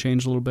colors are going to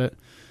change a little bit.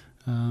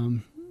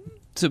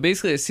 So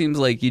basically, it seems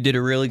like you did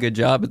a really good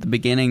job at the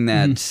beginning.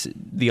 That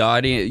the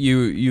audience,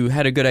 you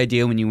had a good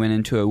idea when you went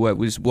into it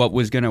what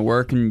was going to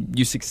work, and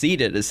you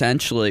succeeded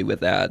essentially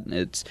with that.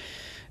 It's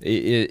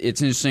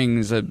interesting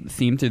as a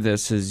theme to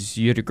this is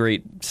you had a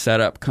great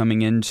setup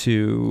coming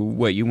into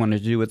what you wanted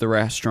to do with the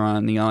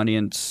restaurant. The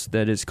audience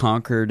that is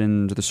Concord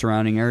and the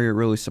surrounding area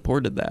really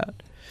supported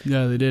that.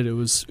 Yeah, they did. It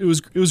was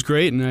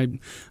great,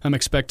 and I'm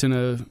expecting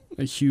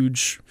a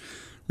huge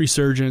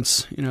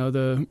resurgence.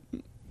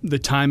 The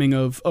timing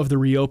of the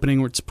reopening,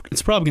 where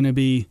it's probably going to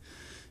be.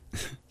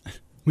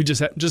 We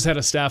just had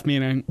a staff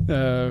meeting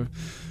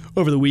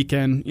over the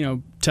weekend.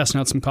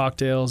 Testing out some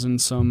cocktails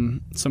and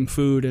some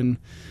food, and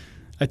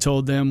I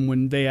told them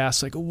when they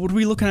asked, like, what are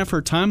we looking at for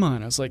a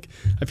timeline? I was like,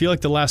 I feel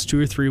like the last 2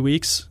 or 3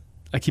 weeks,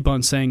 I keep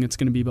on saying it's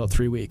going to be about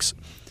 3 weeks.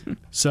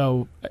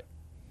 So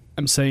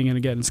I'm saying it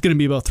again. It's going to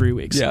be about 3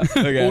 weeks. Yeah.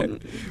 Okay.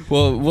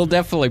 Well, we'll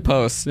definitely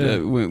post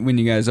when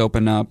you guys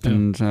open up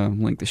and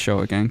link the show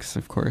again, because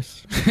of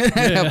course,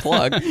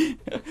 plug.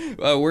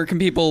 Where can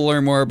people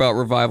learn more about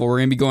Revival? We're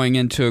going to be going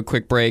into a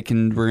quick break,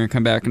 and we're going to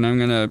come back, and I'm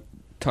going to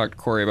talk to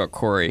Corey about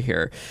Corey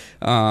here.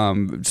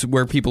 So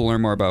where people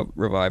learn more about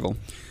Revival.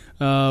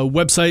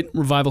 Website,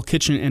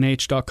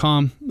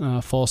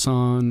 revivalkitchennh.com. Follow us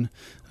on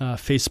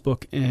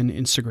Facebook and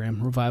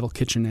Instagram, Revival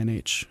Kitchen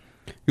NH.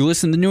 You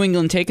listen to New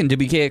England Take on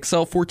WKXL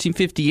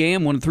 1450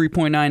 AM,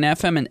 103.9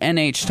 FM, and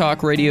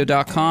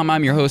NHTalkRadio.com.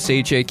 I'm your host,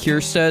 AJ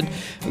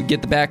Kierstead.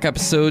 Get the back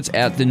episodes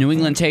at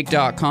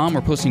thenewenglandtake.com.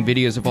 We're posting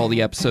videos of all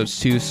the episodes,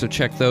 too, so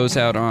check those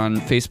out on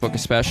Facebook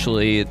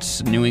especially.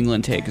 It's New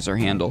England Take is our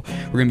handle.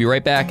 We're going to be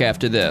right back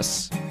after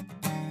this.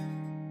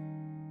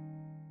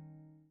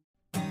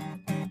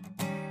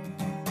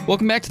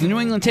 Welcome back to the New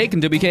England Take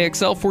on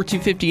WKXL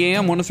 1450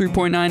 AM,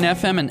 103.9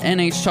 FM, and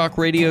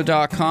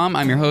NHTalkRadio.com.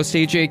 I'm your host,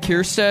 AJ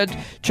Kierstead.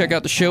 Check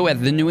out the show at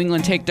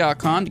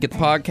thenewenglandtake.com to get the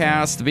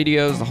podcast, the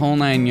videos, the whole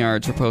 9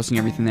 yards. We're posting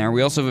everything there.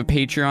 We also have a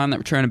Patreon that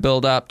we're trying to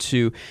build up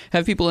to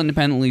have people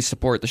independently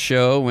support the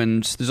show,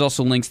 and there's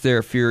also links there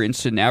if you're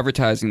interested in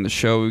advertising the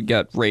show. We've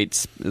got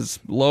rates as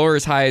low or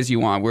as high as you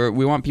want.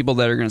 We want people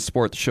that are going to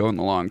support the show in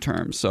the long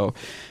term, so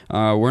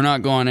we're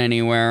not going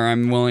anywhere.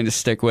 I'm willing to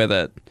stick with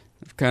it.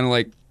 Kind of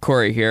like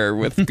Corey here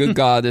with Good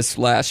God this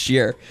last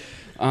year.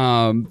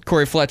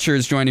 Corey Fletcher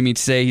is joining me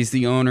today. He's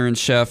the owner and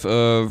chef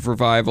of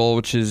Revival,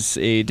 which is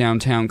a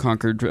downtown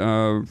Concord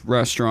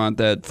restaurant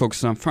that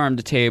focuses on farm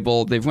to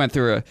table. They've went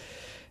through a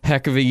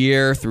heck of a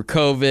year through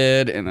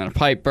COVID and then a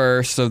pipe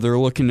burst, so they're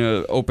looking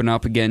to open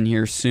up again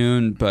here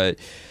soon. But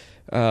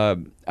I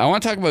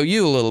want to talk about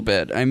you a little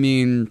bit. I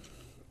mean,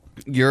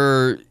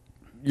 you're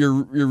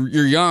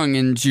young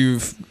and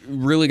you've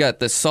really got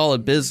this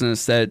solid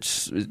business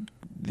that's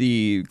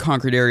the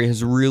Concord area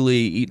has really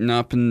eaten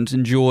up and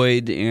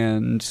enjoyed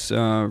and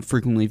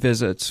frequently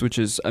visits, which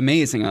is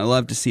amazing. I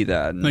love to see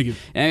that. Thank you.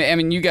 And, I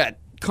mean, you got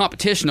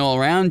competition all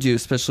around you,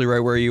 especially right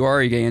where you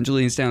are. You got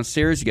Angelina's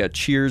downstairs. You got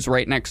Cheers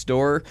right next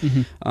door.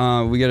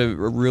 Mm-hmm. We got a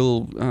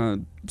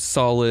real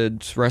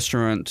solid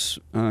restaurant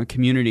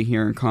community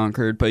here in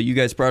Concord, but you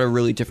guys brought a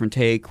really different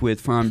take with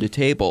Farm to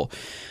Table,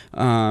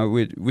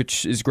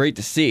 which is great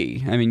to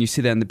see. I mean, you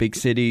see that in the big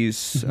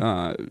cities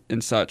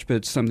and such, but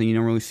it's something you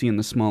don't really see in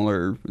the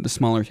smaller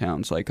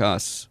towns like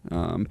us.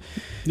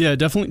 Yeah,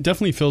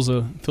 definitely fills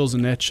a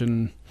niche,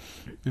 and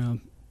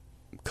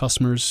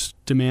customers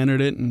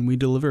demanded it, and we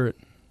deliver it.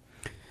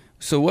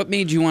 So what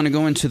made you want to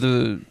go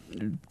to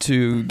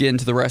get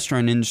into the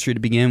restaurant industry to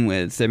begin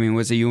with? I mean,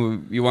 was it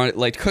you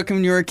liked cooking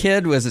when you were a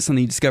kid? Was it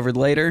something you discovered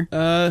later?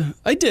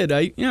 I did.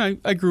 I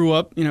grew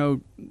up,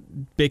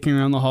 baking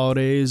around the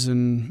holidays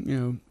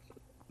and,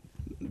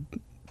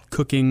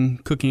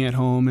 cooking at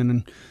home.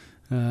 And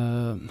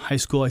in high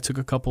school, I took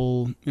a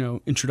couple,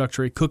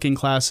 introductory cooking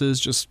classes,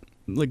 just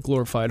like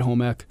glorified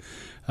home ec.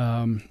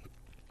 And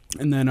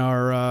then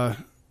our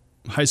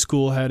high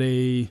school had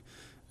a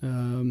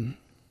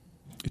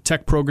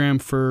tech program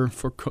for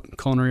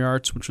culinary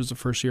arts, which was a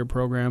first-year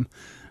program,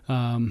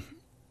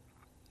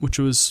 which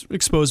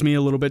exposed me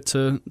a little bit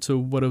to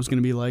what it was going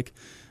to be like.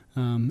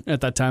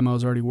 At that time, I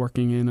was already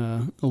working in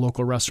a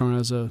local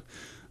restaurant as a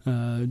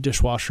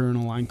dishwasher and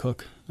a line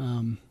cook.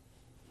 I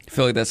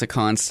feel like that's a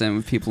constant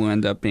with people who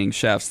end up being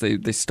chefs. They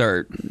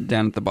start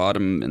down at the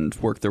bottom and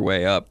work their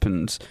way up.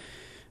 And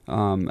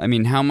I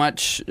mean, how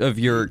much of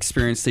your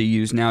experience that you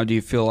use now do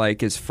you feel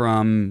like is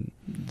from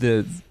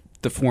the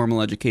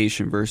formal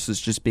education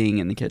versus just being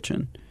in the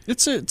kitchen?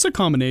 It's a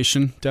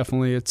combination,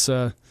 definitely. It's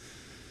I'm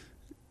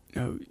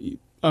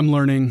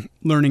learning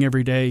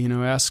every day.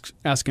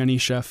 Ask any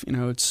chef.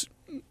 It's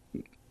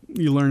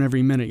you learn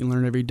every minute, you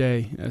learn every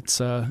day.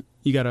 It's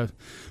you got to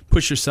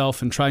push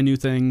yourself and try new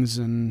things,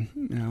 and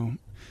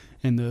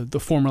and the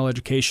formal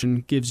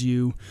education gives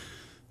you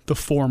the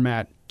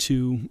format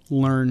to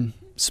learn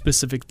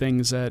specific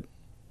things at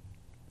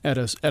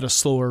a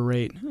slower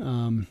rate,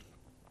 and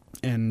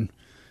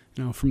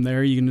from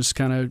there you can just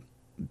kind of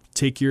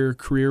take your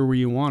career where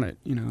you want it.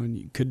 And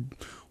you could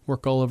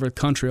work all over the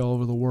country, all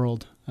over the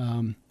world.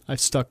 I've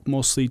stuck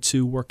mostly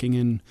to working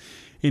in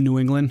New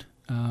England,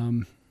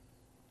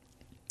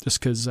 just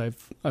because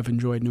I've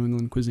enjoyed New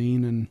England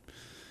cuisine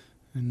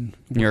and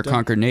you're a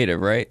Concord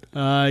native, right?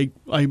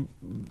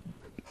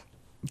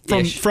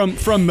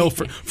 From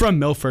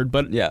Milford,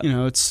 but yeah.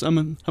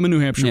 I'm a New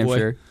Hampshire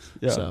boy.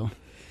 Yeah.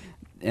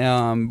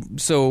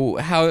 So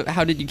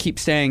how did you keep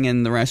staying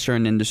in the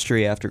restaurant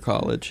industry after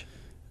college?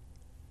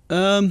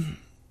 I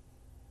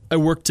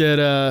worked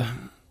at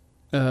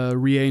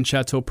Rie and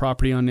Chateau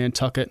property on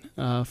Nantucket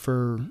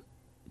for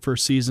a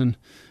season.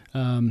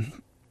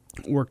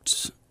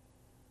 Worked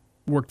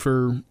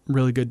for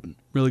really good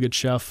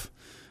chef.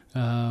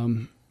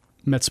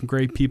 Met some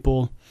great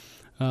people.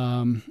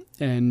 And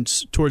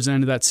towards the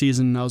end of that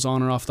season, I was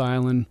on and off the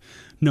island,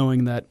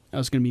 knowing that I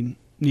was going to be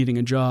needing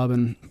a job,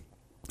 and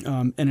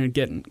ended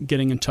up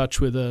getting in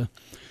touch with a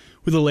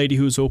lady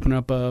who was opening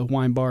up a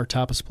wine bar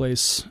tapas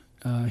place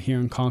here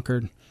in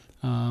Concord,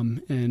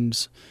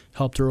 and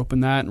helped her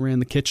open that and ran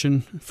the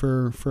kitchen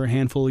for a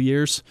handful of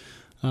years.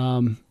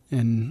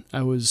 And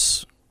I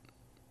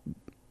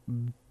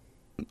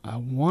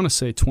want to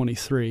say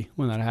 23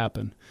 when that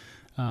happened.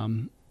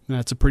 And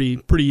that's a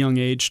pretty young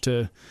age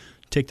to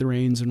take the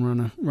reins and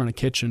run a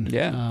kitchen.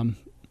 Yeah.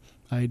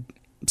 I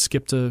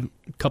skipped a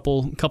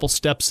couple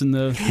steps in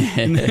the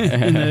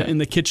in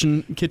the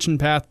kitchen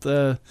path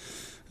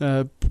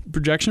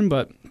projection,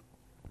 but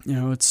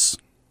it's.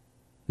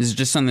 Is it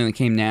just something that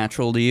came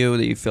natural to you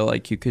that you feel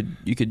like you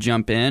could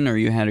jump in, or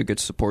you had a good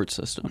support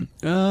system?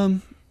 I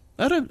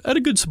had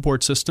a good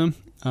support system.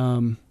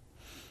 I'm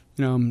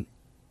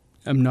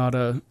not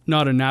a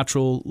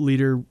natural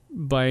leader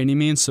by any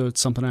means, so it's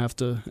something I have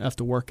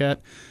to work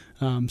at.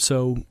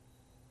 So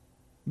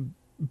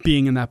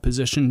being in that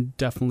position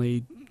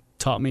definitely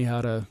taught me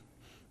how to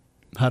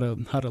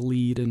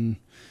lead and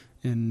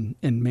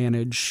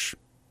manage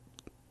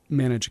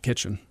a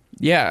kitchen.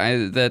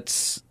 Yeah,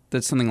 that's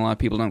something a lot of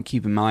people don't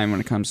keep in mind when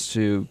it comes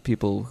to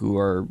people who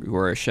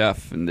are a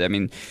chef. And I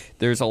mean,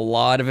 there's a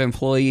lot of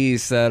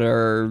employees that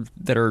are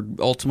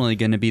ultimately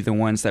going to be the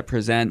ones that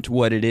present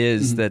what it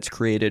is that's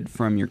created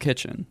from your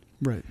kitchen.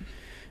 Right.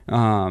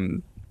 I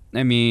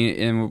mean,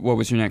 and what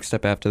was your next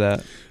step after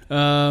that?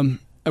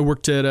 I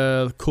worked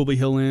at Colby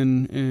Hill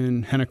Inn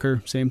in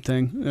Henniker. Same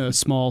thing. A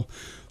small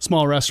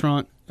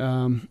restaurant.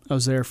 I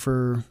was there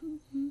for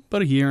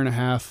about a year and a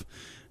half.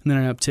 And then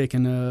I ended up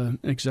taking an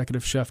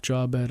executive chef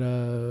job at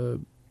a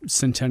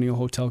Centennial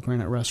Hotel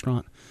Granite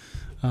Restaurant.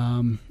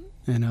 And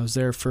I was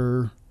there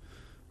for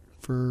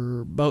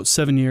about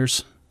 7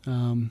 years.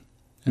 And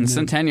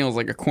Centennial is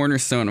like a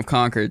cornerstone of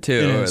Concord,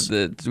 too.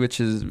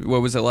 Which is,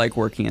 what was it like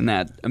working in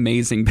that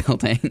amazing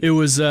building? It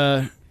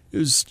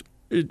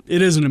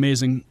is an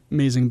amazing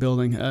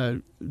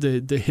building.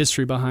 The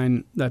history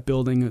behind that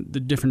building, the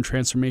different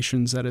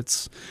transformations that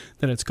it's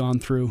gone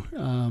through,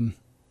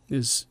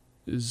 is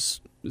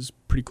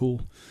pretty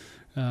cool.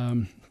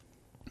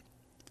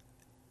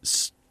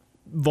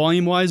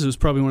 Volume-wise, it was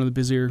probably one of the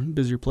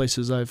busier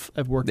places I've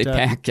worked at. They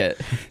pack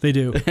it. They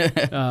do.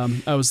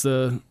 I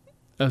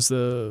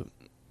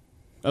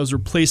was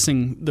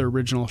replacing the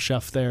original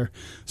chef there,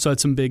 so I had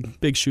some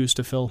big shoes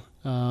to fill.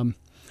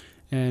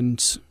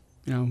 And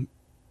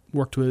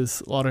worked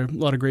with a lot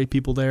of great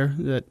people there.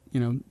 That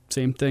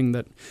same thing,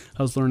 that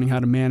I was learning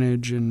how to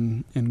manage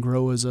and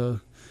grow as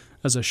a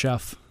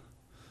chef.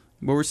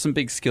 What were some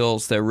big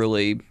skills that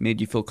really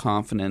made you feel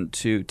confident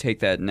to take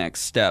that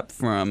next step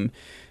from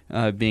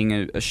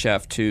being a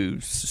chef to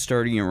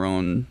starting your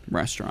own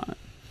restaurant?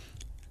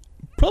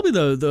 Probably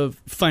the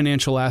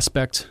financial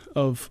aspect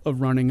of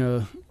running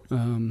a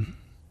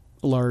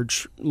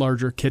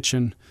larger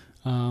kitchen,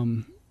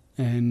 and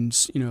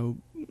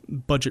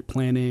budget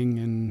planning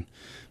and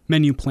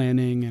menu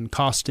planning and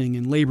costing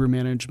and labor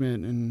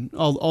management and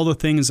all the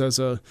things as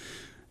a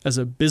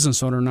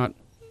business owner, not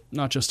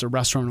just a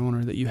restaurant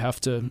owner, that you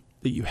have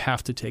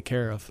to take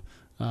care of.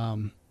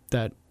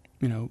 That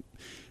end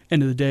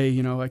of the day,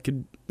 I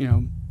could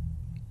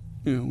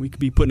we could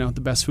be putting out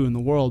the best food in the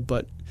world,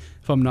 but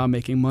if I'm not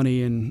making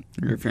money and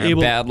if you're in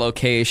a bad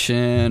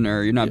location,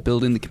 or you're not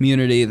building the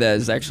community that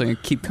is actually going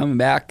to keep coming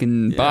back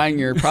and buying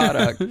your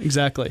product.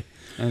 Exactly.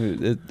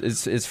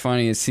 It's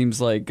funny. It seems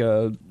like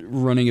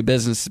running a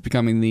business is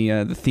becoming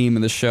the theme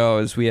of the show.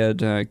 As we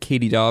had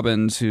Katie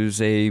Dobbins,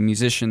 who's a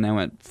musician that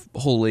went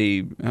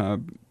wholly.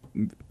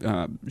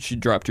 She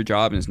dropped her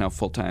job and is now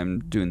full time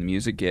doing the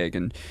music gig,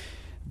 and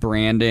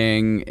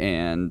branding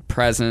and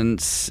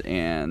presence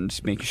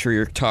and making sure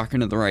you're talking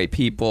to the right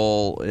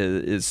people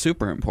is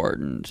super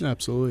important.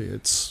 Absolutely.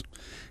 It's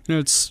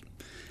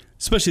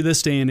especially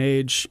this day and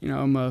age.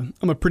 I'm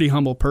a pretty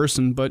humble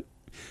person, but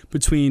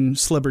between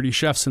celebrity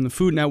chefs and the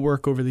Food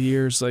Network over the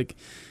years, like,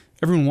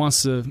 everyone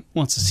wants to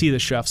see the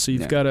chef. So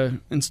you've got to,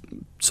 and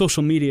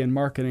social media and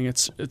marketing.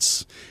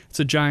 It's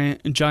a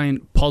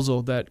giant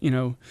puzzle that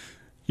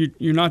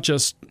you're not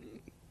just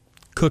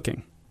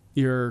cooking.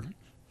 You're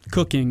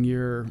cooking.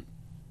 You're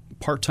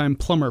part-time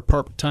plumber,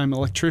 part-time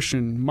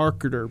electrician,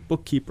 marketer,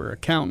 bookkeeper,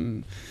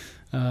 accountant.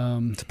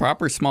 It's a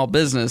proper small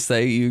business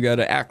that you got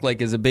to act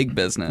like is a big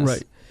business,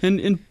 right?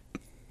 And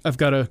I've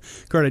got a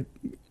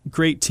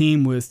great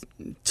team with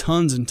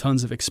tons and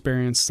tons of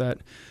experience that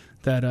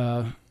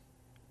I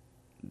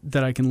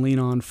can lean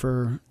on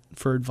for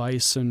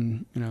advice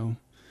and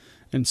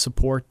and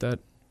support that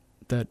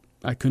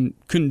I couldn't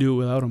do it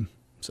without them.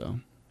 So,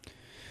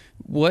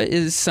 what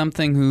is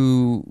something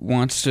who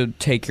wants to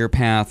take your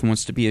path,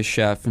 wants to be a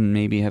chef and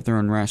maybe have their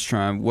own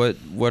restaurant? What's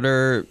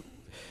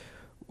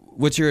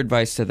your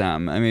advice to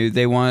them? I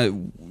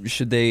mean,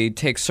 should they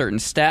take certain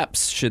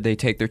steps? Should they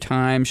take their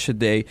time?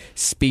 Should they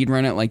speed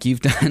run it like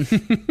you've done?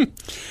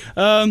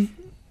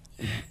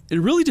 It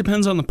really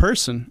depends on the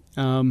person.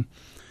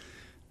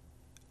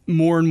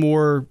 More and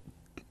more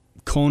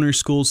culinary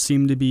schools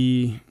seem to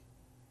be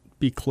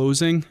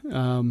closing.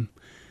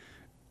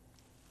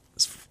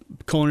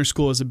 Culinary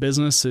school as a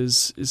business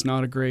is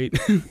not a great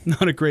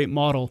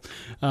model.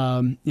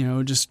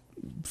 Just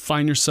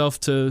find yourself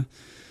to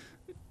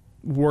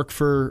work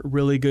for a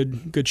really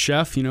good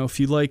chef. If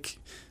you like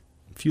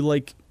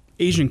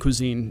Asian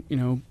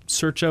cuisine,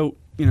 search out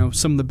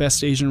some of the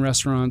best Asian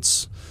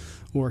restaurants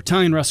or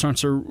Italian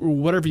restaurants or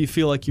whatever you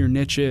feel like your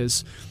niche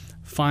is.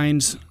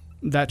 Find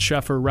that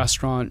chef or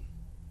restaurant,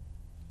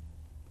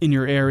 in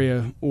your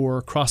area or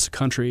across the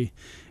country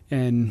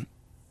and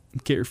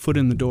get your foot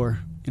in the door.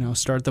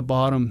 Start at the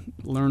bottom,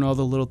 learn all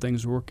the little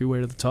things, work your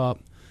way to the top.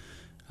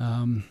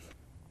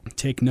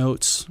 Take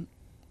notes,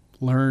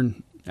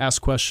 learn,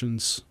 ask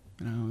questions.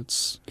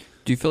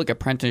 Do you feel like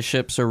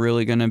apprenticeships are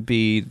really going to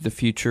be the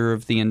future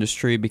of the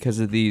industry because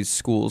of these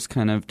schools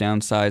kind of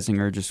downsizing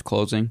or just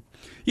closing?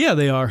 Yeah,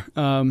 they are.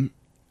 And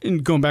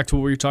going back to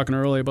what we were talking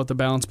earlier about the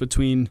balance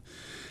between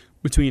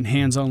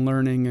hands-on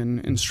learning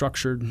and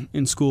structured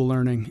in-school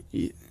learning,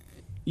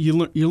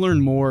 you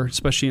learn more,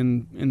 especially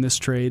in this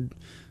trade,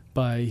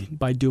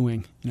 by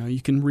doing.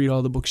 You can read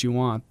all the books you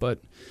want, but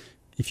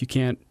if you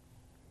can't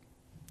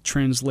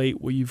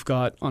translate what you've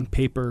got on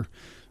paper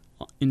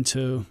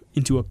into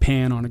a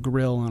pan, on a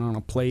grill, and on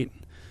a plate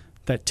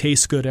that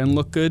tastes good and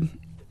look good,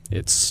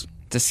 it's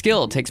a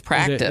skill. It takes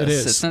practice. It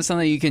is. It's not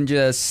something you can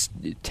just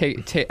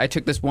take. I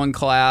took this one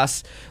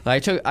class. I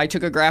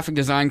took a graphic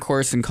design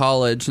course in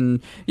college,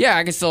 and yeah,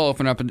 I can still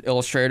open up an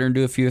Illustrator and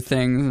do a few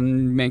things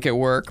and make it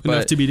work.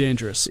 Enough to be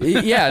dangerous.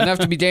 Yeah, enough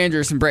to be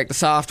dangerous and break the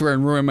software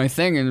and ruin my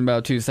thing in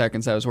about 2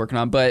 seconds I was working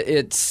on. But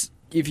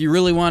if you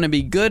really want to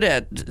be good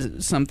at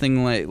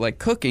something like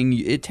cooking,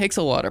 it takes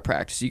a lot of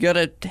practice. You got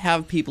to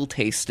have people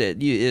taste it.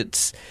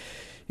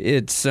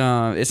 It's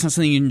not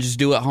something you can just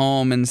do at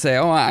home and say,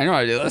 "Oh, I know how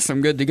to do this.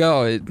 I'm good to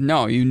go."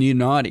 No, you need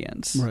an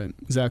audience. Right,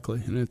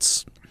 exactly, and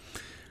it's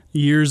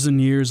years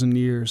and years and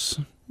years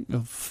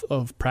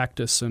of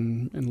practice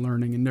and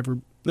learning, and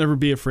never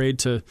be afraid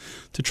to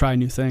try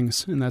new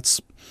things. And that's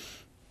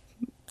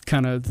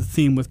kind of the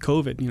theme with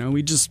COVID.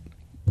 We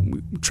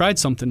tried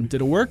something.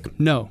 Did it work?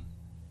 No.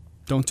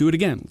 Don't do it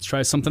again. Let's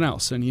try something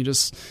else. And you're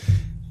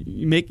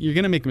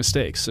going to make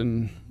mistakes.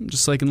 And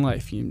just like in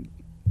life, you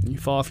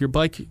fall off your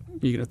bike, you're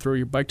going to throw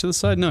your bike to the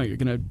side? No, you're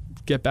going to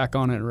get back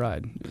on it and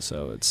ride.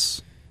 So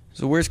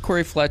where's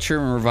Corey Fletcher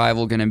and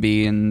Revival going to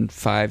be in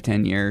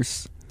 5-10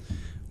 years?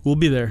 We'll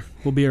be there.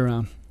 We'll be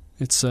around.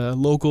 It's a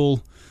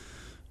local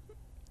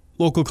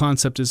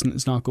concept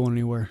is not going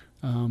anywhere.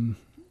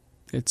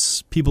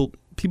 It's people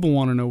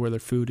want to know where their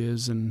food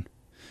is, and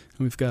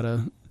we've got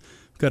a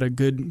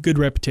good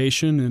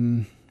reputation,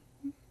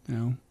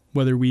 and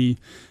whether we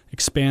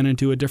expand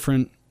into a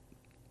different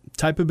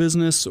type of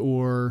business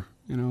or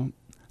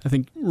I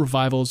think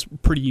Revival's a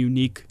pretty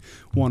unique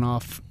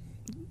one-off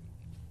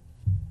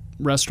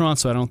restaurant,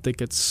 so I don't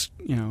think it's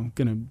going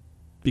to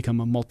become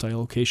a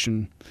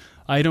multi-location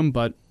item,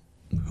 but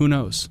who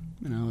knows?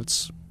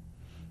 It's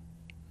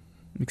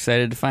I'm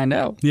excited to find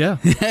out. Yeah,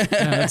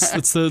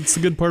 it's the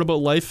good part about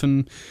life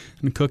and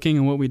cooking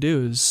and what we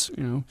do is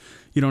you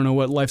don't know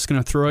what life's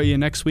going to throw at you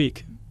next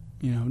week.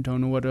 Don't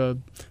know what a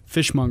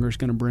fishmonger's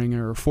going to bring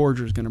or a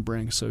forager's going to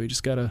bring. So you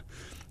just got to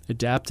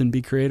adapt and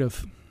be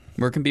creative.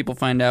 Where can people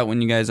find out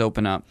when you guys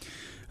open up?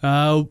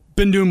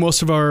 Been doing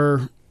most of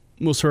our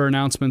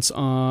announcements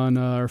on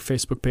our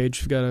Facebook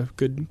page. We've got a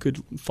good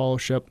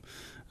followership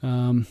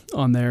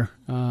on there.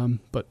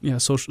 But yeah,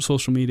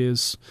 social media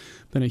has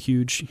been a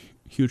huge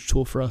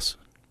tool for us.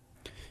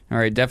 All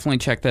right, definitely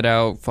check that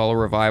out. Follow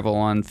Revival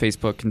on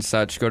Facebook and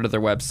such. Go to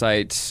their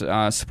website.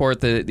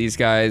 Support these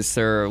guys.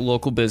 They're a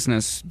local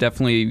business.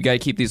 Definitely, you got to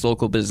keep these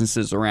local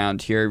businesses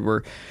around here.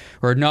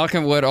 We're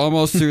knocking wood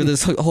almost through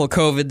this whole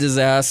COVID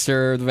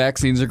disaster. The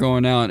vaccines are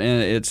going out,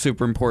 and it's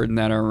super important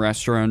that our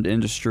restaurant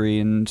industry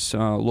and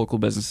local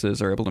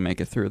businesses are able to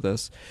make it through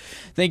this.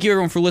 Thank you,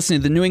 everyone, for listening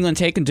to the New England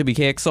Take on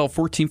WKXL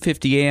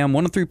 1450 AM,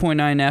 103.9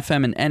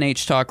 FM, and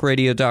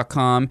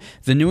NHTalkRadio.com.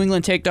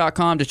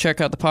 TheNewEnglandTake.com to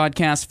check out the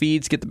podcast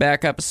feeds, get the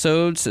back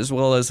episodes, as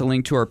well as a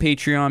link to our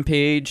Patreon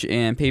page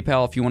and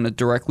PayPal if you want to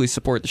directly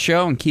support the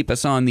show and keep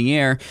us on the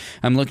air.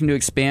 I'm looking to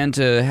expand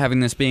to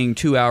having this being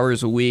 2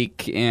 hours a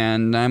week,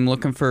 and I'm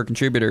looking for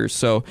contributors.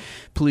 So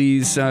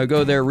please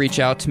go there, reach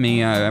out to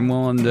me. I'm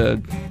willing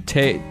to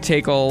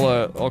take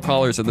all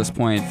callers at this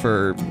point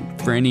for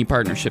any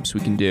partnerships we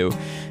can do.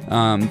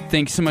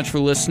 Thanks so much for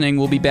listening.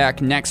 We'll be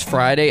back next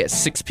Friday at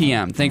 6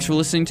 p.m. Thanks for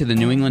listening to the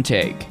New England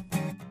Take.